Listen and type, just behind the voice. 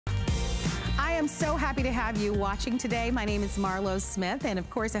am so happy to have you watching today. My name is Marlo Smith, and of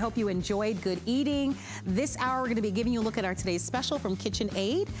course, I hope you enjoyed good eating. This hour, we're gonna be giving you a look at our today's special from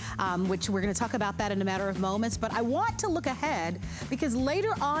KitchenAid, which we're gonna talk about that in a matter of moments. But I want to look ahead because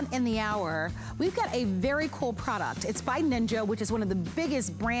later on in the hour, we've got a very cool product. It's by Ninja, which is one of the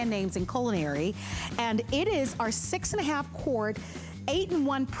biggest brand names in culinary, and it is our 6.5 quart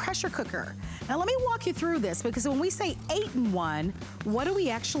 8-in-1 pressure cooker. Now let me walk you through this, because when we say 8-in-1, what do we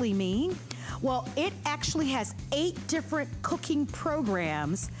actually mean? Well, it actually has 8 different cooking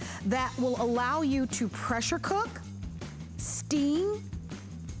programs that will allow you to pressure cook, steam,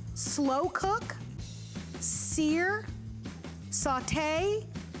 slow cook, sear, saute,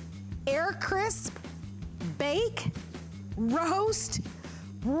 air crisp, bake, roast,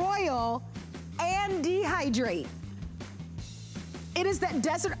 broil, and dehydrate. It is that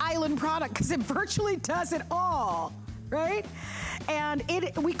desert island product because it virtually does it all, right? And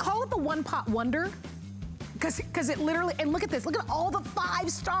we call it the one pot wonder because it literally, and look at this, look at all the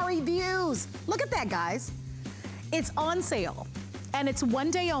 5-star reviews. Look at that, guys. It's on sale and it's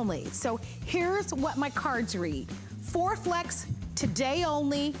one day only. So here's what my cards read. 4 flex, today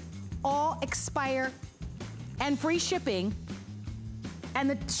only, all expire, and free shipping. And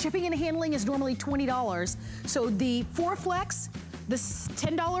the shipping and handling is normally $20. So the 4 flex, the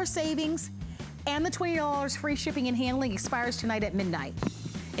 $10 savings, and the $20 free shipping and handling expires tonight at midnight.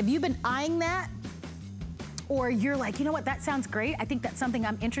 If you've been eyeing that, or you're like, you know what, that sounds great, I think that's something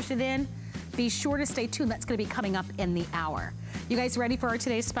I'm interested in, be sure to stay tuned. That's gonna be coming up in the hour. You guys ready for our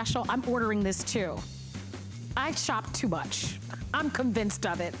today's special? I'm ordering this too. I shop too much. I'm convinced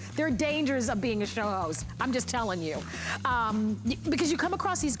of it. There are dangers of being a show host. I'm just telling you. Because you come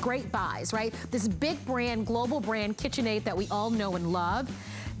across these great buys, right? This big brand, global brand, KitchenAid that we all know and love.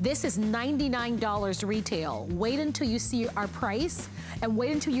 This is $99 retail. Wait until you see our price and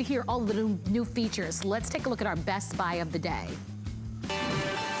wait until you hear all of the new features. Let's take a look at our best buy of the day.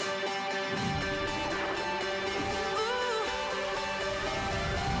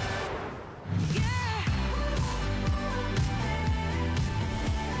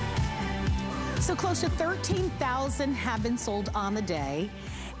 So close to 13,000 have been sold on the day.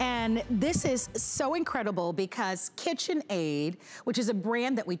 And this is so incredible because KitchenAid, which is a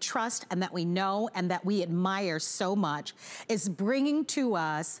brand that we trust and that we know and that we admire so much, is bringing to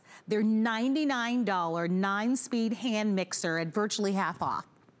us their $99 9-speed hand mixer at virtually half off.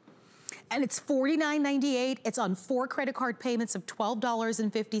 And it's $49.98. It's on 4 credit card payments of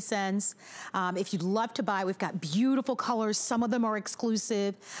 $12.50. If you'd love to buy, we've got beautiful colors. Some of them are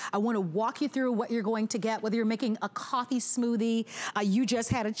exclusive. I want to walk you through what you're going to get, whether you're making a coffee smoothie. You just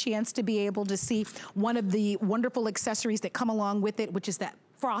had a chance to be able to see one of the wonderful accessories that come along with it, which is that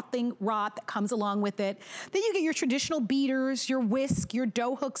frothing rod that comes along with it. Then you get your traditional beaters, your whisk, your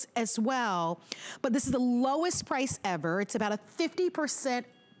dough hooks as well. But this is the lowest price ever. It's about a 50%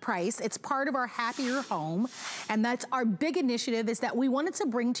 price. It's part of our Happier Home, and that's our big initiative, is that we wanted to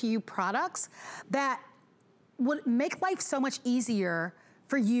bring to you products that would make life so much easier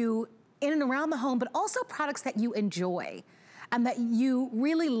for you in and around the home, but also products that you enjoy and that you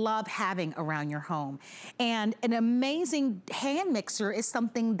really love having around your home. And an amazing hand mixer is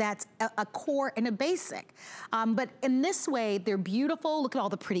something that's a core and a basic. But in this way, they're beautiful. Look at all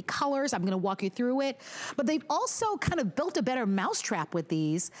the pretty colors. I'm gonna walk you through it. But they've also kind of built a better mousetrap with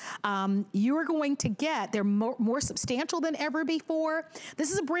these. You're going to get, they're more substantial than ever before.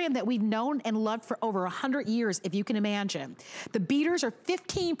 This is a brand that we've known and loved for over 100 years, if you can imagine. The beaters are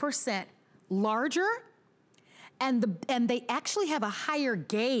 15% larger, and they actually have a higher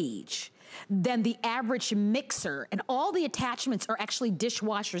gauge than the average mixer, and all the attachments are actually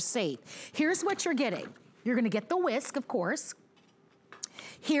dishwasher safe. Here's what you're getting. You're gonna get the whisk, of course.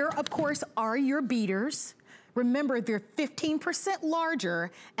 Here, of course, are your beaters. Remember, they're 15%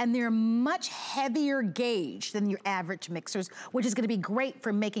 larger and they're much heavier gauge than your average mixers, which is gonna be great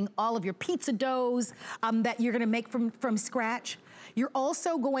for making all of your pizza doughs that you're gonna make from scratch. You're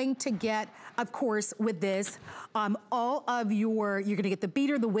also going to get, of course, with this, all of you're gonna get the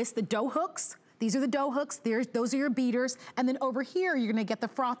beater, the whisk, the dough hooks. These are the dough hooks, those are your beaters. And then over here, you're gonna get the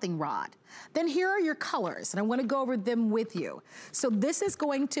frothing rod. Then here are your colors, and I wanna go over them with you. So this is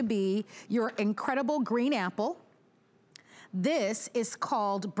going to be your incredible green apple. This is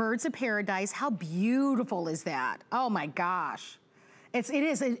called Birds of Paradise. How beautiful is that? Oh my gosh. It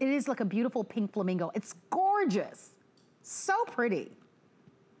is like a beautiful pink flamingo. It's gorgeous. So pretty.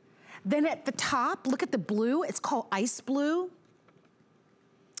 Then at the top, look at the blue. It's called ice blue.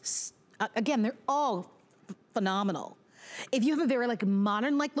 Again, they're all phenomenal. If you have a very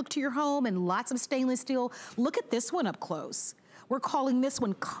modern look to your home and lots of stainless steel, look at this one up close. We're calling this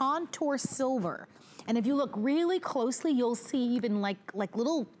one Contour Silver. And if you look really closely, you'll see even like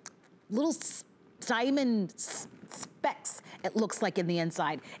little diamond specks, it looks like in the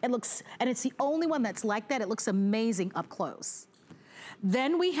inside. It looks, and it's the only one that's like that. It looks amazing up close.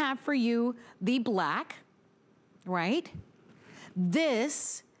 Then we have for you the black, right?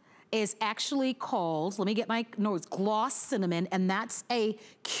 This is actually called, let me get my notes, Gloss Cinnamon, and that's a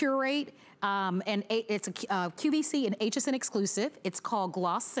Curate, and it's a QVC and HSN exclusive. It's called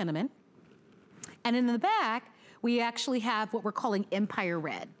Gloss Cinnamon. And in the back, we actually have what we're calling Empire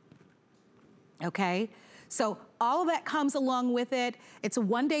Red, okay? So all of that comes along with it. It's a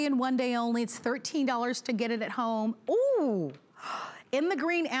one day and one day only. It's $13 to get it at home. Ooh, in the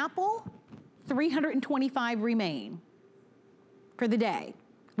green apple, 325 remain for the day.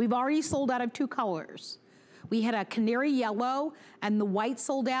 We've already sold out of 2 colors. We had a canary yellow and the white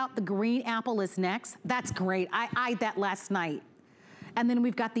sold out. The green apple is next. That's great. I eyed that last night. And then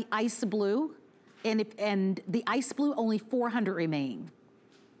we've got the ice blue, and the ice blue, only 400 remain.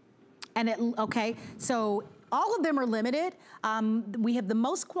 And okay, so all of them are limited. We have the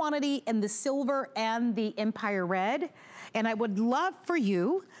most quantity in the silver and the Empire Red. And I would love for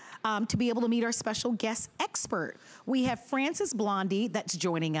you to be able to meet our special guest expert. We have Frances Blondie that's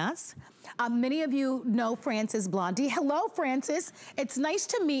joining us. Many of you know Frances Blondie. Hello, Frances. It's nice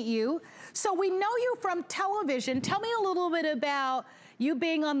to meet you. So we know you from television. Tell me a little bit about you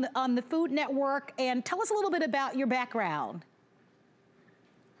being on the Food Network, and tell us a little bit about your background.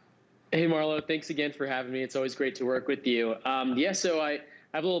 Hey, Marlo, thanks again for having me. It's always great to work with you. Yeah, so I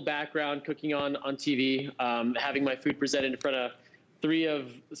have a little background cooking on TV, having my food presented in front of 3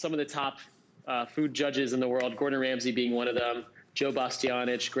 of some of the top food judges in the world, Gordon Ramsay being one of them, Joe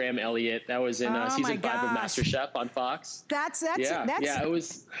Bastianich, Graham Elliott. That was in season 5 of MasterChef on Fox. Yeah, it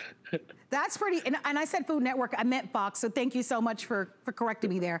was. That's pretty, and I said Food Network, I meant Fox, so thank you so much for correcting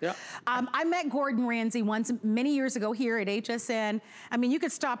me there. Yep. I met Gordon Ramsay once, many years ago here at HSN. I mean, you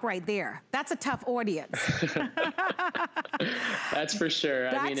could stop right there. That's a tough audience. That's for sure.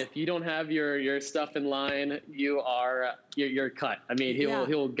 I mean, if you don't have your stuff in line, you're cut. I mean,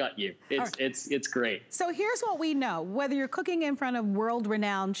 he'll gut you. It's great. So here's what we know. Whether you're cooking in front of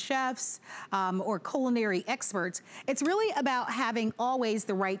world-renowned chefs or culinary experts, it's really about having always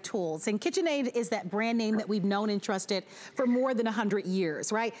the right tools. And KitchenAid is that brand name that we've known and trusted for more than 100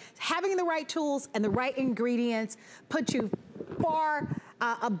 years, right? Having the right tools and the right ingredients puts you far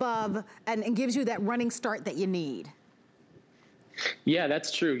above and gives you that running start that you need. Yeah,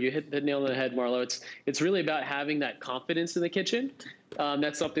 that's true. You hit the nail on the head, Marlo. It's really about having that confidence in the kitchen.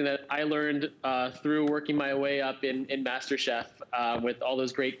 That's something that I learned through working my way up in MasterChef with all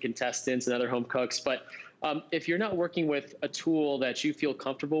those great contestants and other home cooks. But if you're not working with a tool that you feel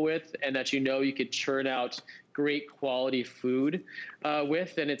comfortable with and that you know you could churn out great quality food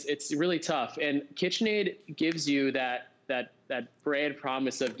with, then it's really tough. And KitchenAid gives you that brand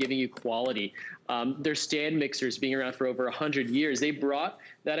promise of giving you quality. Their stand mixers being around for over 100 years, they brought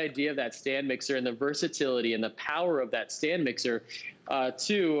that idea of that stand mixer and the versatility and the power of that stand mixer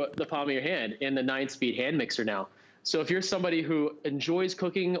to the palm of your hand in the 9-speed hand mixer now. So if you're somebody who enjoys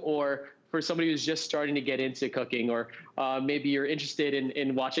cooking, or for somebody who's just starting to get into cooking, or maybe you're interested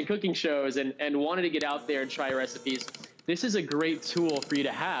in watching cooking shows and wanted to get out there and try recipes, this is a great tool for you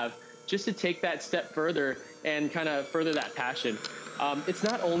to have just to take that step further and kind of further that passion. It's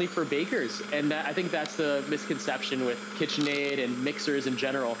not only for bakers, and I think that's the misconception with KitchenAid and mixers in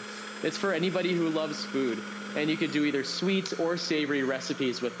general. It's for anybody who loves food, and you could do either sweet or savory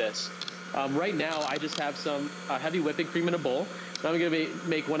recipes with this. Right now, I just have some heavy whipping cream in a bowl. I'm going to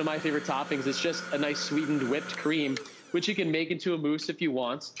make one of my favorite toppings. It's just a nice sweetened whipped cream, which you can make into a mousse if you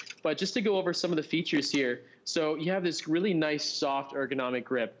want. But just to go over some of the features here. So you have this really nice, soft, ergonomic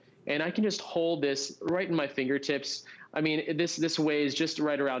grip. And I can just hold this right in my fingertips. I mean, this weighs just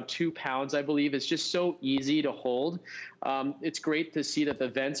right around 2 pounds, I believe. It's just so easy to hold. It's great to see that the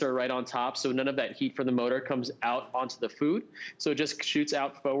vents are right on top, so none of that heat from the motor comes out onto the food. So it just shoots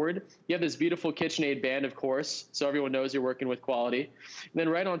out forward. You have this beautiful KitchenAid band, of course, so everyone knows you're working with quality. And then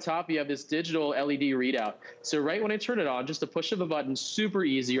right on top, you have this digital LED readout. So right when I turn it on, just a push of a button, super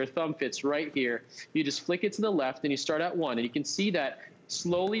easy. Your thumb fits right here. You just flick it to the left, and you start at 1. And you can see that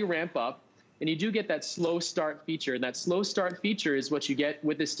slowly ramp up, and you do get that slow start feature. And that slow start feature is what you get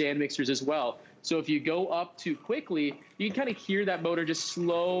with the stand mixers as well. So if you go up too quickly, you can kind of hear that motor just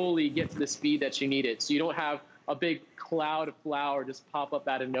slowly get to the speed that you need it. So you don't have a big cloud of flour just pop up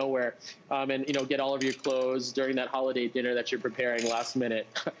out of nowhere and get all of your clothes during that holiday dinner that you're preparing last minute.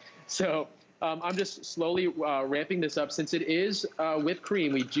 So I'm just slowly ramping this up. Since it is whipped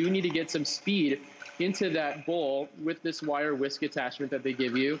cream, we do need to get some speed into that bowl with this wire whisk attachment that they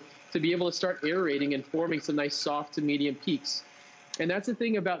give you to be able to start aerating and forming some nice soft to medium peaks. And that's the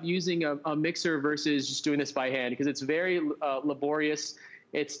thing about using a mixer versus just doing this by hand, because it's very laborious.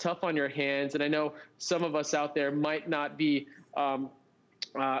 It's tough on your hands. And I know some of us out there might not be,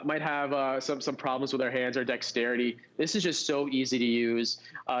 might have some problems with their hands or dexterity. This is just so easy to use.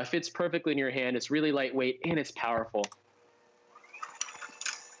 Fits perfectly in your hand. It's really lightweight and it's powerful.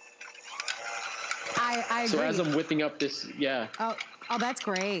 I agree. So as I'm whipping up this, yeah. Oh, that's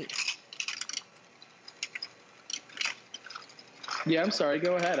great. Yeah, I'm sorry.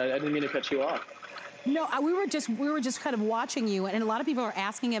 Go ahead. I didn't mean to cut you off. No, we were just kind of watching you, and a lot of people are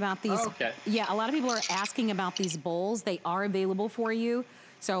asking about these. Oh, okay. Yeah, a lot of people are asking about these bowls. They are available for you.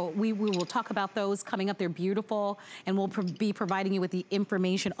 So we will talk about those coming up. They're beautiful, and we'll be providing you with the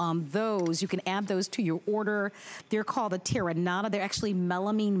information on those. You can add those to your order. They're called the Terra Nata. They're actually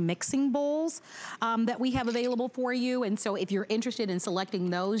melamine mixing bowls that we have available for you. And so if you're interested in selecting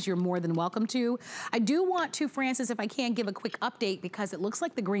those, you're more than welcome to. I do want to, Francis, if I can, give a quick update because it looks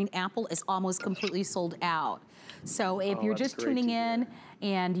like the green apple is almost completely sold out. So if you're just tuning in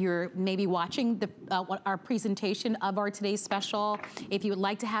and you're maybe watching the our presentation of our today's special, if you would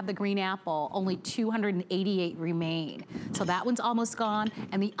like to have the green apple, only 288 remain. So that one's almost gone,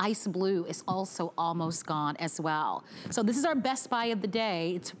 and the ice blue is also almost gone as well. So this is our best buy of the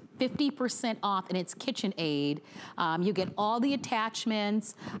day. It's 50% off, and it's KitchenAid. You get all the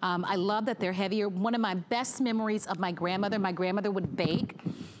attachments. I love that they're heavier. One of my best memories of my grandmother would bake.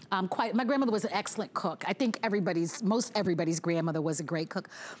 My grandmother was an excellent cook. I think most everybody's grandmother was a great cook.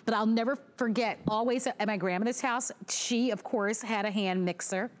 But I'll never forget, always at my grandmother's house, she, of course, had a hand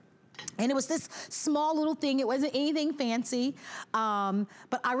mixer. And it was this small little thing. It wasn't anything fancy.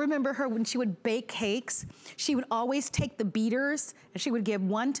 But I remember her when she would bake cakes, she would always take the beaters and she would give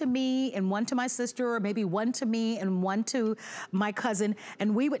one to me and one to my sister, or maybe one to me and one to my cousin.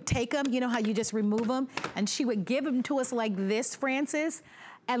 And we would take them, you know how you just remove them? And she would give them to us like this, Francis,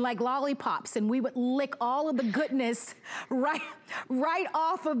 and like lollipops, and we would lick all of the goodness right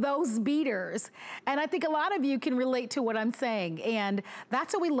off of those beaters. And I think a lot of you can relate to what I'm saying. And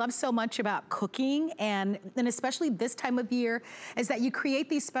that's what we love so much about cooking, and especially this time of year, is that you create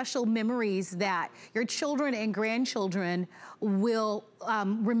these special memories that your children and grandchildren will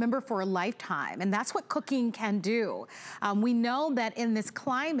remember for a lifetime. And that's what cooking can do. We know that in this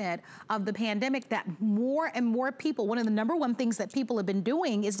climate of the pandemic that more and more people, one of the #1 things that people have been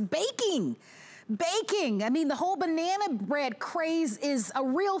doing is baking. Baking. I mean, the whole banana bread craze is a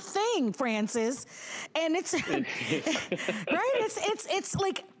real thing, Francis. And it's, right? It's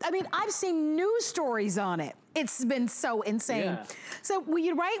like, I mean, I've seen news stories on it. It's been so insane. Yeah. So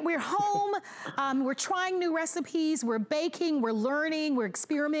we're home, we're trying new recipes, we're baking, we're learning, we're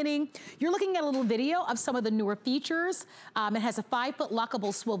experimenting. You're looking at a little video of some of the newer features. It has a 5-foot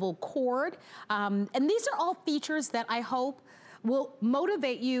lockable swivel cord. And these are all features that I hope will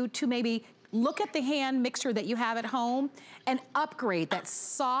motivate you to maybe look at the hand mixer that you have at home and upgrade that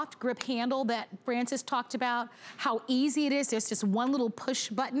soft grip handle that Francis talked about, how easy it is. There's just one little push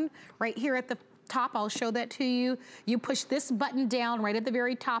button right here at the top. I'll show that to you. You push this button down right at the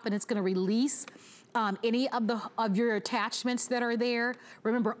very top and it's gonna release any of your attachments that are there.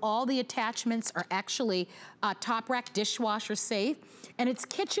 Remember, all the attachments are actually top rack dishwasher safe, and it's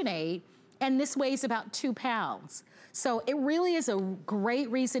KitchenAid, and this weighs about 2 pounds. So it really is a great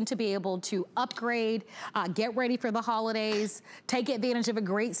reason to be able to upgrade, get ready for the holidays, take advantage of a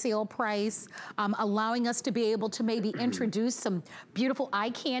great sale price, allowing us to be able to maybe introduce some beautiful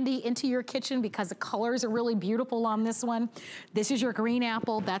eye candy into your kitchen because the colors are really beautiful on this one. This is your green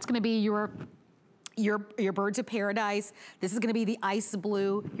apple. That's gonna be your birds of paradise. This is gonna be the ice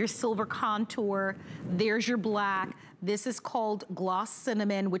blue, your silver contour. There's your black. This is called gloss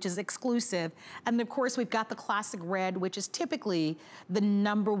cinnamon, which is exclusive. And of course, we've got the classic red, which is typically the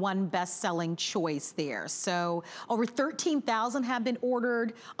 #1 best-selling choice there. So over 13,000 have been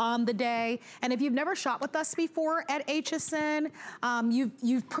ordered on the day. And if you've never shopped with us before at HSN,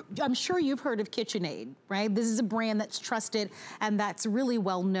 I'm sure you've heard of KitchenAid, right? This is a brand that's trusted and that's really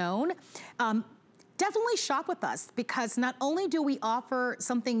well known. Definitely shop with us because not only do we offer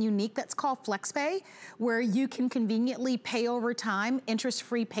something unique that's called FlexPay, where you can conveniently pay over time,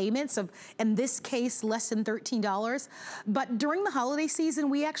 interest-free payments of, in this case, less than $13, but during the holiday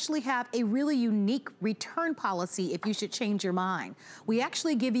season, we actually have a really unique return policy if you should change your mind. We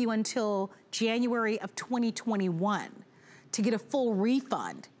actually give you until January of 2021 to get a full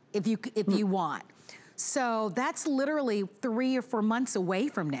refund if you want. So that's literally 3 or 4 months away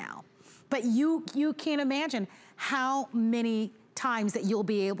from now. But you can't imagine how many times that you'll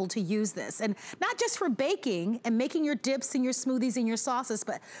be able to use this. And not just for baking and making your dips and your smoothies and your sauces,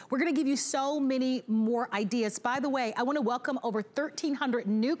 but we're gonna give you so many more ideas. By the way, I wanna welcome over 1,300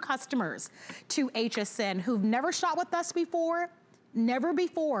 new customers to HSN who've never shot with us before,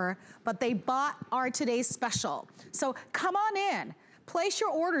 but they bought our today's special. So come on in. Place your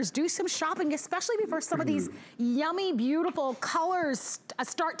orders, do some shopping, especially before some of these yummy, beautiful colors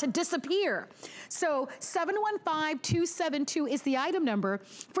start to disappear. So 715-272 is the item number.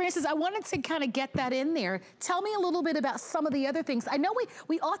 Francis, I wanted to kind of get that in there. Tell me a little bit about some of the other things. I know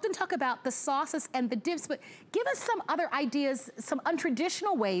we often talk about the sauces and the dips, but give us some other ideas, some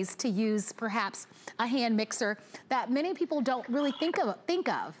untraditional ways to use perhaps a hand mixer that many people don't really think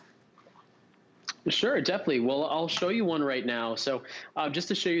of. Sure, definitely. Well, I'll show you one right now. So just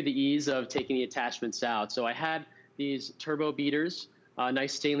to show you the ease of taking the attachments out. So I had these turbo beaters,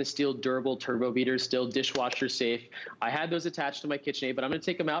 nice stainless steel durable turbo beaters, still dishwasher safe. I had those attached to my KitchenAid, but I'm gonna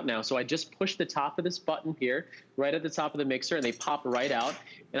take them out now. So I just push the top of this button here, right at the top of the mixer, and they pop right out.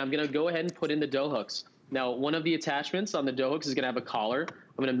 And I'm gonna go ahead and put in the dough hooks. Now, one of the attachments on the dough hooks is gonna have a collar.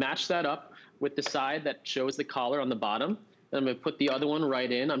 I'm gonna match that up with the side that shows the collar on the bottom. And I'm gonna put the other one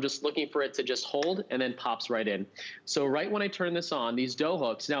right in. I'm just looking for it to just hold and then pops right in. So right when I turn this on, these dough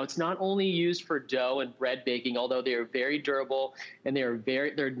hooks, now it's not only used for dough and bread baking, although they are very durable and they're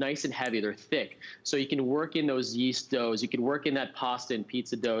nice and heavy, they're thick. So you can work in those yeast doughs, you can work in that pasta and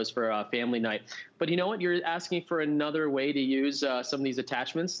pizza doughs for a family night. But you know what, you're asking for another way to use some of these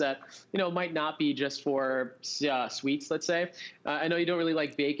attachments that, you know, might not be just for sweets, let's say. I know you don't really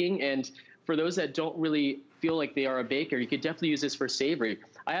like baking, and for those that don't really feel like they are a baker, you could definitely use this for savory.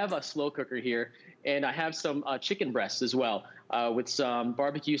 I have a slow cooker here, and I have some chicken breasts as well with some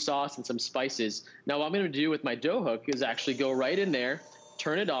barbecue sauce and some spices. Now what I'm gonna do with my dough hook is actually go right in there,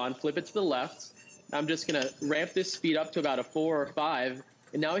 turn it on, flip it to the left. I'm just gonna ramp this speed up to about a 4 or 5,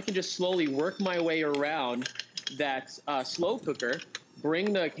 and now I can just slowly work my way around that slow cooker,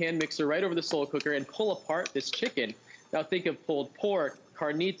 bring the hand mixer right over the slow cooker and pull apart this chicken. Now think of pulled pork,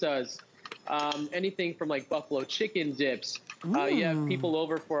 carnitas, anything from like buffalo chicken dips. You have people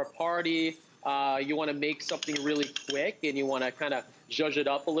over for a party. You want to make something really quick and you want to kind of zhuzh it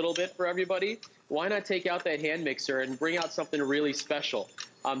up a little bit for everybody. Why not take out that hand mixer and bring out something really special?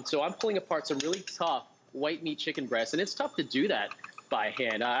 So I'm pulling apart some really tough white meat chicken breasts, and it's tough to do that by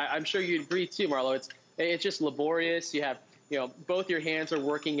hand. I'm sure you'd agree too, Marlo. It's just laborious. You have, you know, both your hands are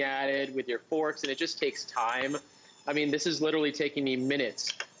working at it with your forks, and it just takes time. I mean, this is literally taking me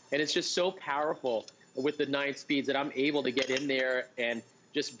minutes. And it's just so powerful with the 9 speeds that I'm able to get in there and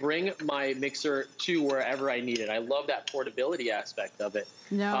just bring my mixer to wherever I need it. I love that portability aspect of it.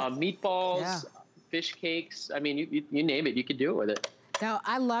 Meatballs, fish cakes, I mean, you name it, you could do it with it. No,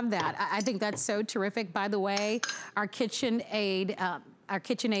 I love that. I think that's so terrific. By the way, our KitchenAid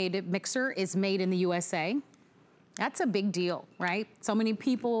mixer is made in the USA. That's a big deal, right? So many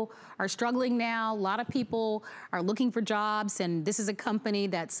people are struggling now. A lot of people are looking for jobs, and this is a company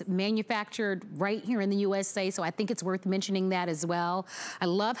that's manufactured right here in the USA, so I think it's worth mentioning that as well. I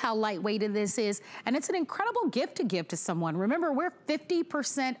love how lightweight this is, and it's an incredible gift to give to someone. Remember, we're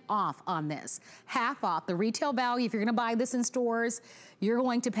 50% off on this, half off. The retail value, if you're gonna buy this in stores, you're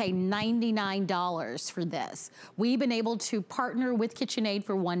going to pay $99 for this. We've been able to partner with KitchenAid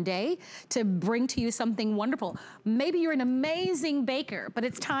for one day to bring to you something wonderful. Maybe you're an amazing baker, but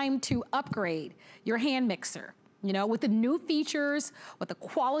it's time to upgrade your hand mixer. You know, with the new features, with the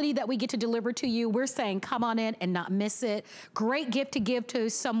quality that we get to deliver to you, we're saying come on in and not miss it. Great gift to give to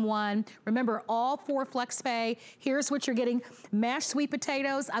someone. Remember, all 4 flex pay. Here's what you're getting. Mashed sweet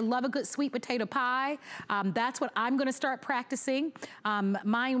potatoes. I love a good sweet potato pie. That's what I'm gonna start practicing.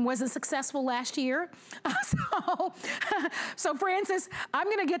 Mine wasn't successful last year. So Francis, I'm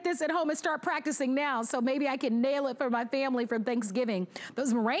gonna get this at home and start practicing now, so maybe I can nail it for my family for Thanksgiving.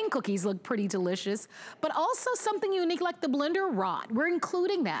 Those meringue cookies look pretty delicious, but also something unique like the blender rod. We're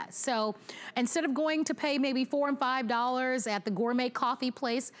including that. So instead of going to pay maybe $4 and $5 at the gourmet coffee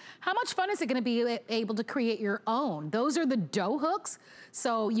place, how much fun is it gonna be able to create your own? Those are the dough hooks.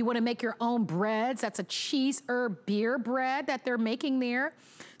 So you wanna make your own breads. That's a cheese herb beer bread that they're making there.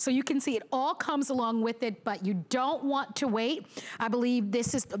 So you can see it all comes along with it, but you don't want to wait. I believe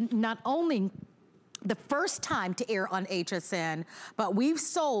this is not only the first time to air on HSN, but we've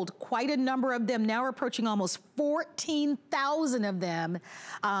sold quite a number of them. Now we're approaching almost 14,000 of them.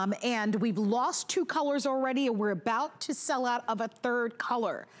 And we've lost 2 colors already, and we're about to sell out of a 3rd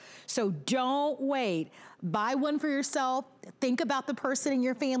color. So don't wait. Buy one for yourself. Think about the person in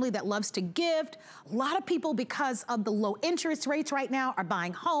your family that loves to gift. A lot of people, because of the low interest rates right now, are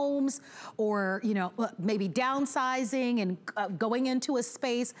buying homes or, you know, maybe downsizing and going into a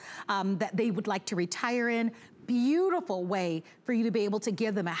space that they would like to retire in. Beautiful way for you to be able to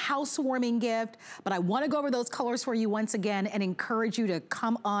give them a housewarming gift. But I want to go over those colors for you once again and encourage you to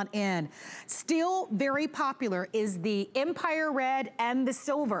come on in. Still very popular is the Empire Red and the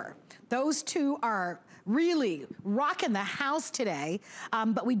Silver. Those two are really rocking the house today,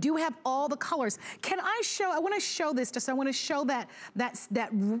 but we do have all the colors. Can I show, I want to show this just, I want to show that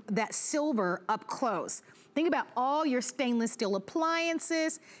silver up close. Think about all your stainless steel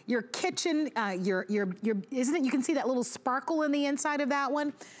appliances, your kitchen, isn't it, you can see that little sparkle in the inside of that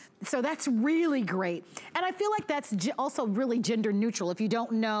one? So that's really great. And I feel like that's also really gender neutral. If you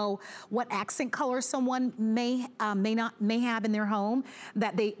don't know what accent color someone may have in their home,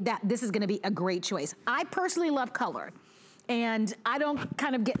 that this is gonna be a great choice. I personally love color, and I don't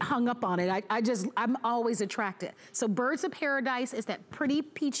kind of get hung up on it. I'm always attracted. So Birds of Paradise is that pretty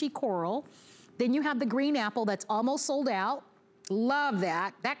peachy coral. Then you have the green apple that's almost sold out. Love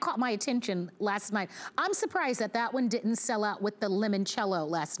that. That caught my attention last night. I'm surprised that that one didn't sell out with the limoncello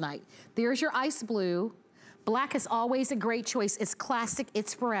last night. There's your ice blue. Black is always a great choice. It's classic,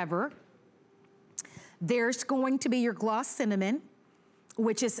 it's forever. There's going to be your gloss cinnamon,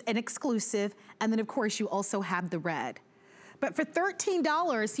 which is an exclusive. And then of course you also have the red. But for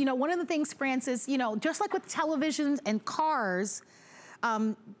 $13, you know, one of the things, Francis, you know, just like with televisions and cars,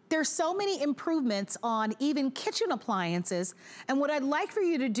 there's so many improvements on even kitchen appliances. And what I'd like for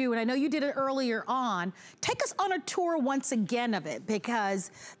you to do, and I know you did it earlier on, take us on a tour once again of it,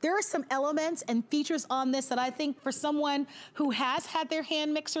 because there are some elements and features on this that I think for someone who has had their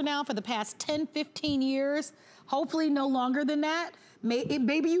hand mixer now for the past 10, 15 years, hopefully no longer than that,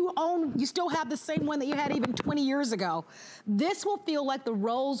 maybe you still have the same one that you had even 20 years ago. This will feel like the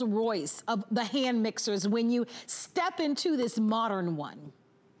Rolls Royce of the hand mixers when you step into this modern one.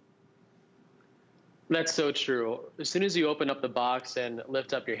 That's so true. As soon as you open up the box and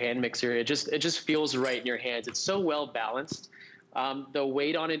lift up your hand mixer, it just feels right in your hands. It's so well balanced. The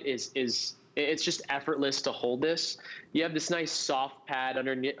weight on it it's just effortless to hold this. You have this nice soft pad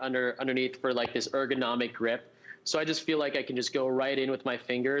underneath for like this ergonomic grip. So I just feel like I can just go right in with my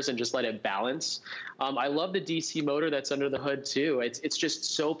fingers and just let it balance. I love the DC motor that's under the hood too. It's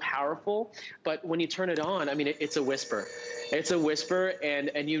just so powerful. But when you turn it on, I mean, it's a whisper. It's a whisper,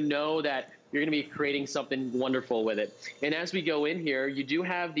 and you know that you're gonna be creating something wonderful with it. And as we go in here, you do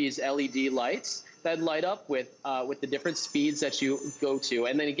have these LED lights that light up with the different speeds that you go to.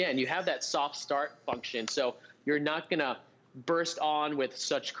 And then again, you have that soft start function. So you're not gonna burst on with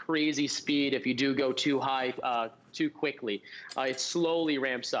such crazy speed if you do go too high too quickly. It slowly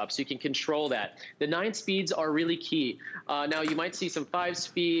ramps up, so you can control that. The 9 speeds are really key. Now you might see some 5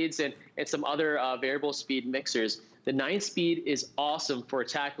 speeds and some other variable speed mixers. The 9 speed is awesome for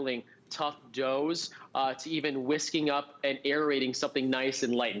tackling tough doughs, to even whisking up and aerating something nice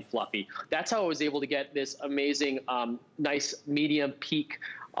and light and fluffy. That's how I was able to get this amazing, nice medium peak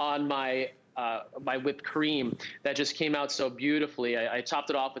on my whipped cream that just came out so beautifully. I topped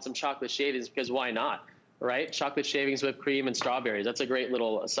it off with some chocolate shavings because why not, right? Chocolate shavings, whipped cream, and strawberries. That's a great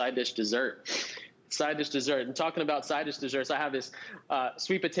little side dish dessert. Side dish dessert. And talking about side dish desserts, I have this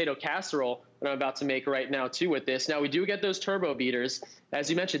sweet potato casserole that I'm about to make right now too with this. Now we do get those turbo beaters. As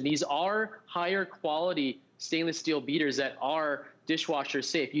you mentioned, these are higher quality stainless steel beaters that are dishwasher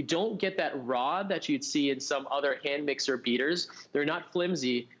safe. You don't get that rod that you'd see in some other hand mixer beaters. They're not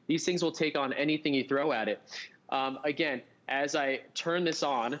flimsy. These things will take on anything you throw at it. Again, as I turn this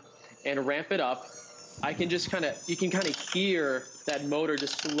on and ramp it up, I can just you can kind of hear that motor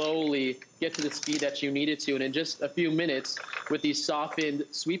just slowly get to the speed that you need it to. And in just a few minutes with these softened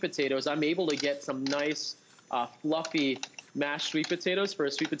sweet potatoes, I'm able to get some nice fluffy mashed sweet potatoes for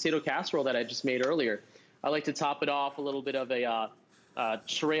a sweet potato casserole that I just made earlier. I like to top it off a little bit of a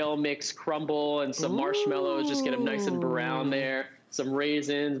trail mix crumble and some marshmallows, just get them nice and brown there. Some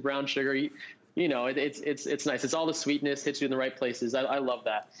raisins, brown sugar. You know, it's nice. It's all the sweetness, hits you in the right places. I love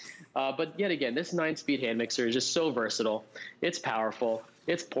that. But yet again, this 9-speed hand mixer is just so versatile. It's powerful.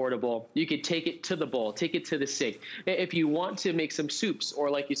 It's portable. You could take it to the bowl, take it to the sink. If you want to make some soups,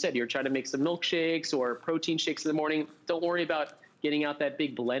 or like you said, you're trying to make some milkshakes or protein shakes in the morning, don't worry about getting out that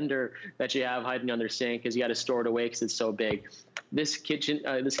big blender that you have hiding under the sink because you got to store it away because it's so big. This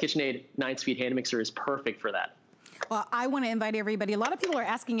KitchenAid 9-speed hand mixer is perfect for that. Well, I want to invite everybody. A lot of people are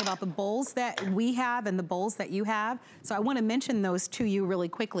asking about the bowls that we have and the bowls that you have. So I want to mention those to you really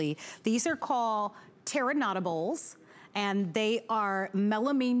quickly. These are called Terranata bowls. and they are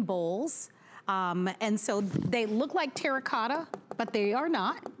melamine bowls. And so they look like terracotta, but they are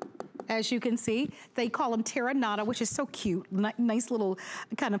not. As you can see, they call them Terra Nata, which is so cute. Nice little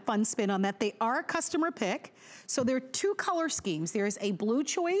kind of fun spin on that. They are a customer pick. So there are two color schemes. There's a blue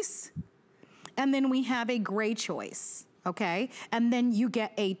choice, and then we have a gray choice, okay? And then you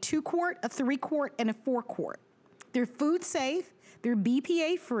get a 2-quart, a 3-quart, and a 4-quart. They're food safe, they're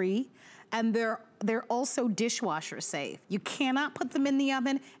BPA free, and they're also dishwasher safe. You cannot put them in the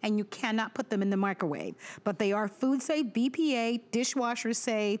oven and you cannot put them in the microwave, but they are food safe, BPA, dishwasher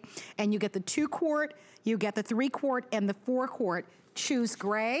safe, and you get the 2-quart, you get the 3-quart, and the 4-quart. Choose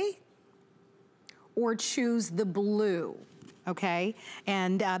gray or choose the blue, okay?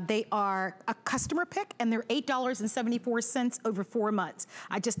 And they are a customer pick, and they're $8.74 over 4 months.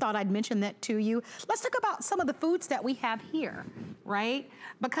 I just thought I'd mention that to you. Let's talk about some of the foods that we have here, right?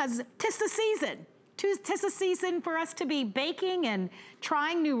 Because 'tis the season. 'Tis the season for us to be baking and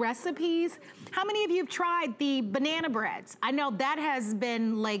trying new recipes. How many of you have tried the banana breads? I know that has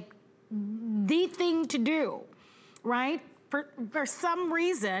been like the thing to do, right? For some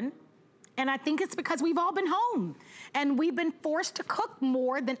reason, and I think it's because we've all been home and we've been forced to cook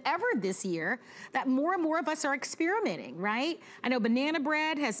more than ever this year, that more and more of us are experimenting, right? I know banana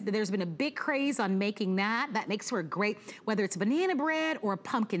bread there's been a big craze on making that. That makes for a great, whether it's banana bread or a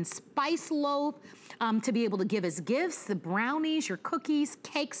pumpkin spice loaf, to be able to give as gifts, the brownies, your cookies,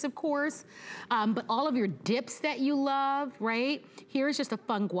 cakes, of course, but all of your dips that you love, right? Here's just a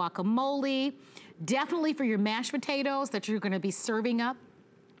fun guacamole. Definitely for your mashed potatoes that you're gonna be serving up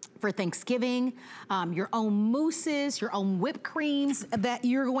for Thanksgiving, your own mousses, your own whipped creams that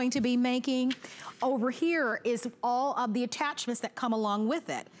you're going to be making. Over here is all of the attachments that come along with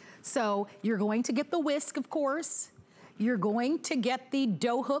it. So you're going to get the whisk, of course. You're going to get the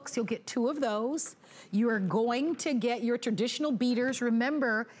dough hooks. You'll get 2 of those. You're going to get your traditional beaters.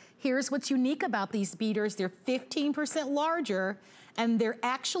 Remember, here's what's unique about these beaters. They're 15% larger, and they're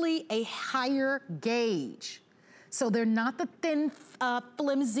actually a higher gauge. So they're not the thin,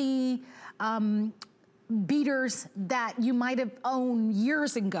 flimsy beaters that you might have owned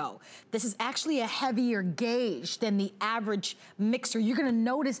years ago. This is actually a heavier gauge than the average mixer. You're gonna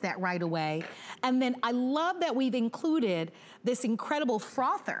notice that right away. And then I love that we've included this incredible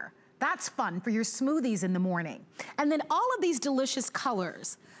frother. That's fun for your smoothies in the morning. And then all of these delicious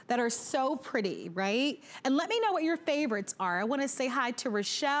colors that are so pretty, right? And let me know what your favorites are. I wanna say hi to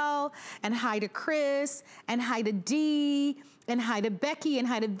Rochelle, and hi to Chris, and hi to Dee, and hi to Becky, and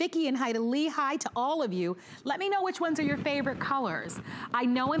hi to Vicky, and hi to Lee. Hi to all of you. Let me know which ones are your favorite colors. I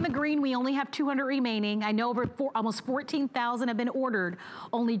know in the green we only have 200 remaining. I know almost 14,000 have been ordered.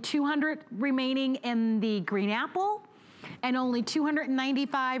 Only 200 remaining in the green apple, and only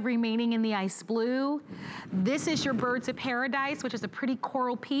 295 remaining in the ice blue. This is your Birds of Paradise, which is a pretty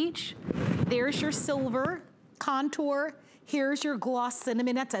coral peach. There's your silver contour. Here's your gloss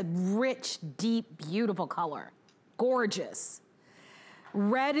cinnamon. That's a rich, deep, beautiful color. Gorgeous.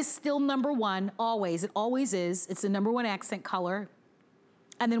 Red is still #1, always. It always is. It's the #1 accent color.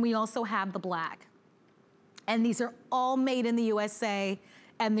 And then we also have the black. And these are all made in the USA,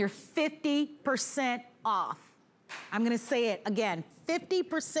 and they're 50% off. I'm gonna say it again,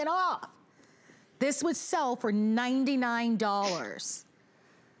 50% off. This would sell for $99.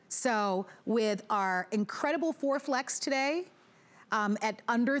 So with our incredible 4 Flex today, at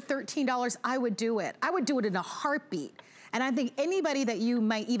under $13, I would do it. I would do it in a heartbeat. And I think anybody that you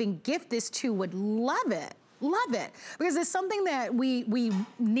might even gift this to would love it. Love it, because it's something that we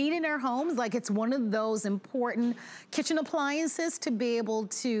need in our homes. Like, it's one of those important kitchen appliances to be able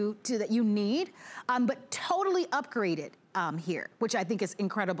to that you need, but totally upgraded here, which I think is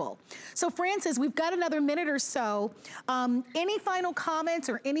incredible. So Francis, we've got another minute or so. Any final comments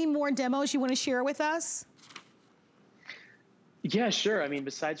or any more demos you want to share with us? Yeah, sure. I mean,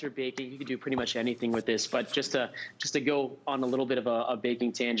 besides your baking, you can do pretty much anything with this. But just to go on a little bit of a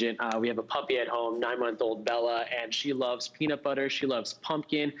baking tangent, we have a puppy at home, 9-month-old Bella, and she loves peanut butter. She loves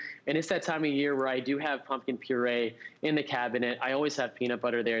pumpkin, and it's that time of year where I do have pumpkin puree in the cabinet. I always have peanut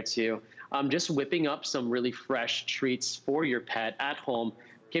butter there too. Just whipping up some really fresh treats for your pet at home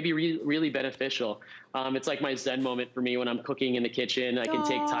can be really beneficial. It's like my Zen moment for me when I'm cooking in the kitchen. I can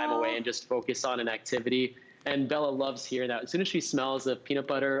take time away and just focus on an activity. And Bella loves hearing that. As soon as she smells the peanut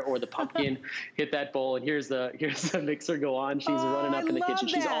butter or the pumpkin hit that bowl, and here's the mixer go on, she's running up in the kitchen.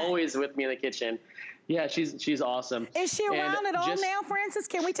 She's always with me in the kitchen. Yeah, she's awesome. Is she around at all now, Francis?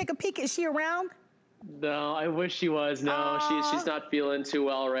 Can we take a peek? Is she around? No, I wish she was. No, she's not feeling too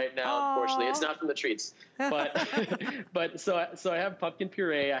well right now, unfortunately. It's not from the treats. But so I have pumpkin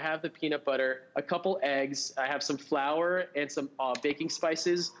puree, I have the peanut butter, a couple eggs, I have some flour and some baking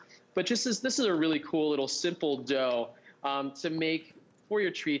spices. But this is a really cool little simple dough to make for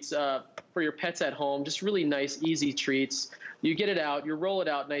your treats, for your pets at home. Just really nice, easy treats. You get it out, you roll it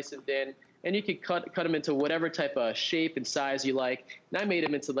out nice and thin, and you can cut them into whatever type of shape and size you like. And I made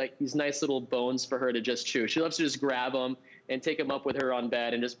them into like these nice little bones for her to just chew. She loves to just grab them and take them up with her on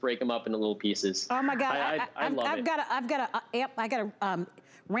bed and just break them up into little pieces. Oh my God, I love it. I've got to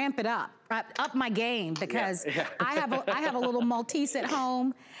ramp it up my game, because I have a little Maltese at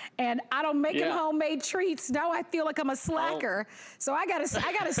home, and I don't make him homemade treats. Now I feel like I'm a slacker, so I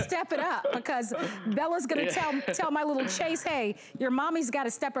gotta step it up, because Bella's gonna tell my little Chase, hey, your mommy's got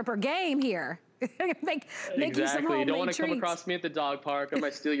to step up her game here. make you some homemade You don't want to treats. come across me at the dog park. I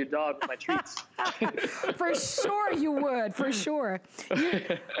might steal your dog with my treats. For sure you would, for sure.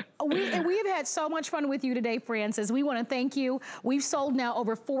 We've had so much fun with you today, Francis. We want to thank you. We've sold now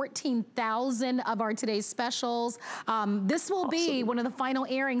over 14,000 of our today's specials. This will be one of the final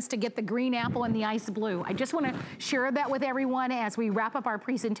airings to get the green apple and the ice blue. I just want to share that with everyone as we wrap up our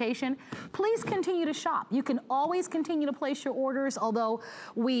presentation. Please continue to shop. You can always continue to place your orders, although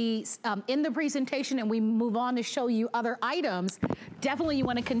we, in the presentation and we move on to show you other items, definitely you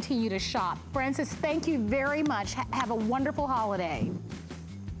want to continue to shop. Francis, thank you very much. Have a wonderful holiday.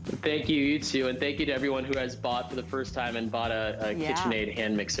 Thank you, you too, and thank you to everyone who has bought for the first time and bought a KitchenAid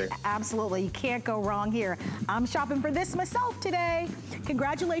hand mixer. Absolutely, you can't go wrong here. I'm shopping for this myself today.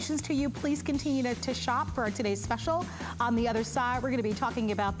 Congratulations to you. Please continue to shop for today's special. On the other side, we're going to be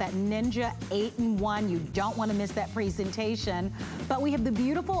talking about that Ninja 8-in-1. You don't want to miss that presentation. But we have the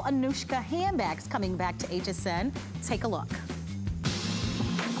beautiful Anushka handbags coming back to HSN. Take a look.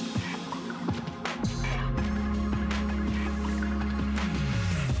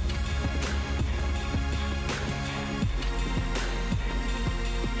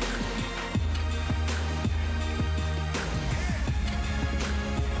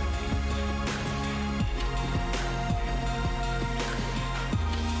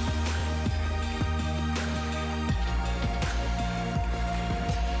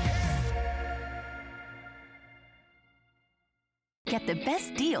 Get the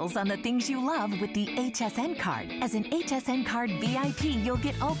best deals on the things you love with the HSN card. As an HSN card VIP, you'll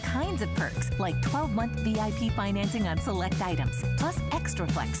get all kinds of perks, like 12-month VIP financing on select items, plus extra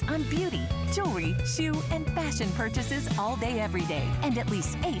flex on beauty, jewelry, shoe, and fashion purchases all day, every day. And at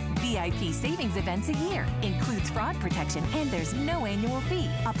least 8 VIP savings events a year. Includes fraud protection, and there's no annual fee.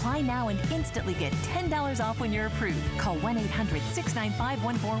 Apply now and instantly get $10 off when you're approved. Call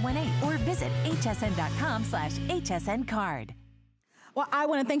 1-800-695-1418 or visit hsn.com/hsncard. Well, I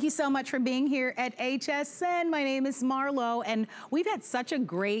want to thank you so much for being here at HSN. My name is Marlo, and we've had such a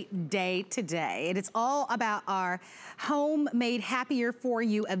great day today. And it's all about our Homemade Happier For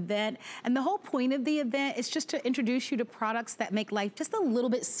You event. And the whole point of the event is just to introduce you to products that make life just a little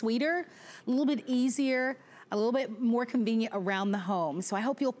bit sweeter, a little bit easier, a little bit more convenient around the home. So I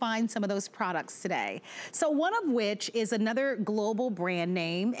hope you'll find some of those products today. So one of which is another global brand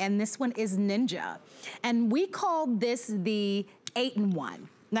name, and this one is Ninja. And we call this the 8-in-1.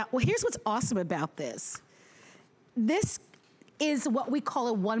 Now, well, here's what's awesome about this. This is what we call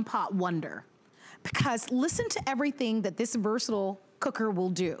a one-pot wonder, because listen to everything that this versatile cooker will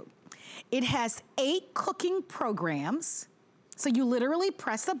do. It has 8 cooking programs, so you literally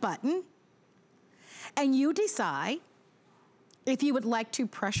press a button and you decide if you would like to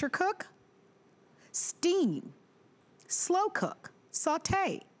pressure cook, steam, slow cook,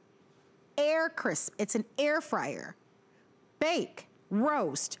 saute, air crisp, it's an air fryer, bake,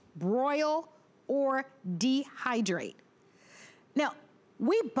 roast, broil, or dehydrate. Now,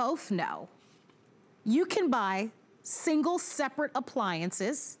 we both know you can buy single separate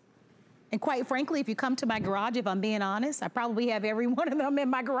appliances, and quite frankly, if you come to my garage, if I'm being honest, I probably have every one of them in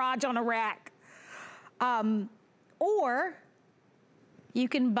my garage on a rack. Or you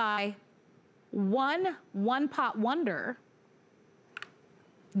can buy one-pot wonder,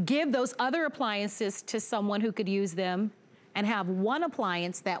 give those other appliances to someone who could use them, and have one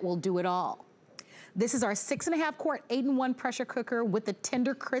appliance that will do it all. This is our 6.5 quart 8-in-1 pressure cooker with the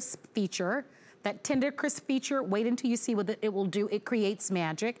tender crisp feature. That tender crisp feature, wait until you see what it will do. It creates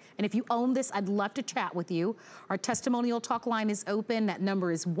magic. And if you own this, I'd love to chat with you. Our testimonial talk line is open. That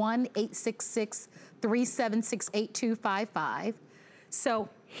number is 1-866-376-8255. So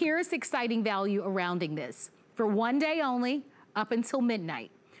here's exciting value surrounding this. For one day only, up until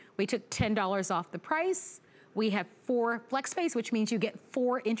midnight, we took $10 off the price. We have 4 FlexPays, which means you get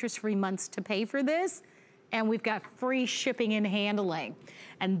 4 interest-free months to pay for this. And we've got free shipping and handling.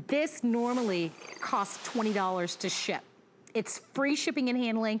 And this normally costs $20 to ship. It's free shipping and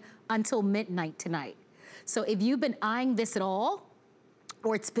handling until midnight tonight. So if you've been eyeing this at all,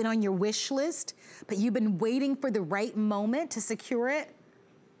 or it's been on your wish list, but you've been waiting for the right moment to secure it,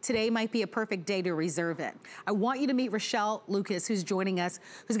 today might be a perfect day to reserve it. I want you to meet Rochelle Lucas, who's joining us,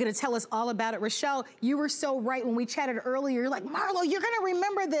 who's gonna tell us all about it. Rochelle, you were so right when we chatted earlier. You're like, Marlo, you're gonna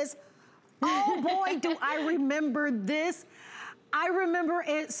remember this. Oh boy, do I remember this. I remember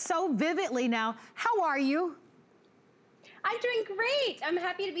it so vividly now. How are you? I'm doing great. I'm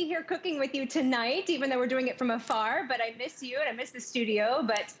happy to be here cooking with you tonight, even though we're doing it from afar, but I miss you and I miss the studio,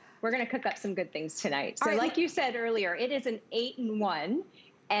 but we're gonna cook up some good things tonight. So like you said earlier, it is an 8-in-1.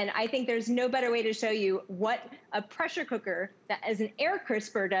 And I think there's no better way to show you what a pressure cooker that as an air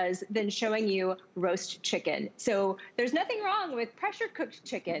crisper does than showing you roast chicken. So there's nothing wrong with pressure cooked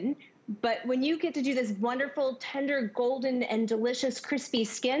chicken, but when you get to do this wonderful, tender, golden, and delicious crispy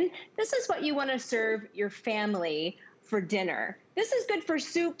skin, this is what you want to serve your family for dinner. This is good for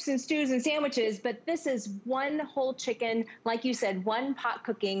soups and stews and sandwiches, but this is one whole chicken, like you said, one pot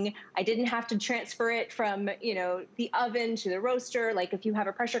cooking. I didn't have to transfer it from, you know, the oven to the roaster. Like if you have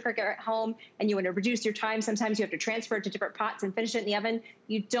a pressure cooker at home and you want to reduce your time, sometimes you have to transfer it to different pots and finish it in the oven.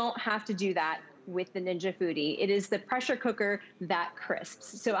 You don't have to do that with the Ninja Foodi. It is the pressure cooker that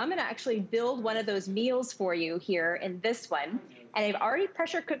crisps. So I'm gonna actually build one of those meals for you here in this one. And I've already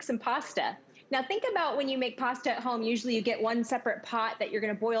pressure cooked some pasta. Now think about when you make pasta at home, usually you get one separate pot that you're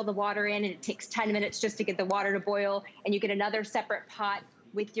gonna boil the water in, and it takes 10 minutes just to get the water to boil, and you get another separate pot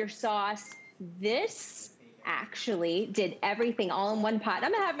with your sauce. This actually did everything all in one pot.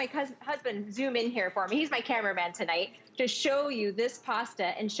 I'm gonna have my husband zoom in here for me. He's my cameraman tonight to show you this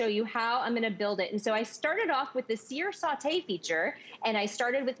pasta and show you how I'm gonna build it. And so I started off with the sear saute feature, and I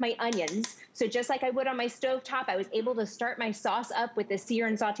started with my onions. So just like I would on my stovetop, I was able to start my sauce up with the sear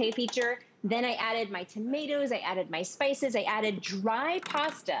and saute feature. Then I added my tomatoes, I added my spices, I added dry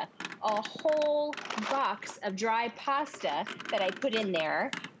pasta, a whole box of dry pasta that I put in there,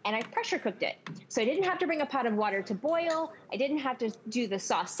 and I pressure cooked it. So I didn't have to bring a pot of water to boil, I didn't have to do the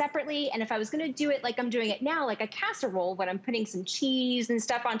sauce separately, and if I was gonna do it like I'm doing it now, like a casserole, when I'm putting some cheese and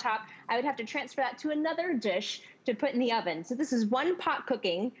stuff on top, I would have to transfer that to another dish to put in the oven. So this is one pot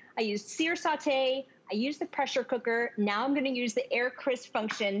cooking. I used sear saute, I used the pressure cooker, now I'm gonna use the air crisp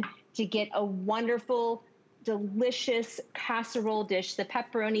function to get a wonderful, delicious casserole dish, the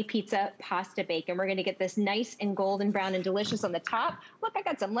pepperoni pizza pasta bake. And we're gonna get this nice and golden brown and delicious on the top. Look, I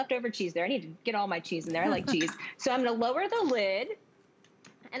got some leftover cheese there. I need to get all my cheese in there. I like cheese. So I'm gonna lower the lid.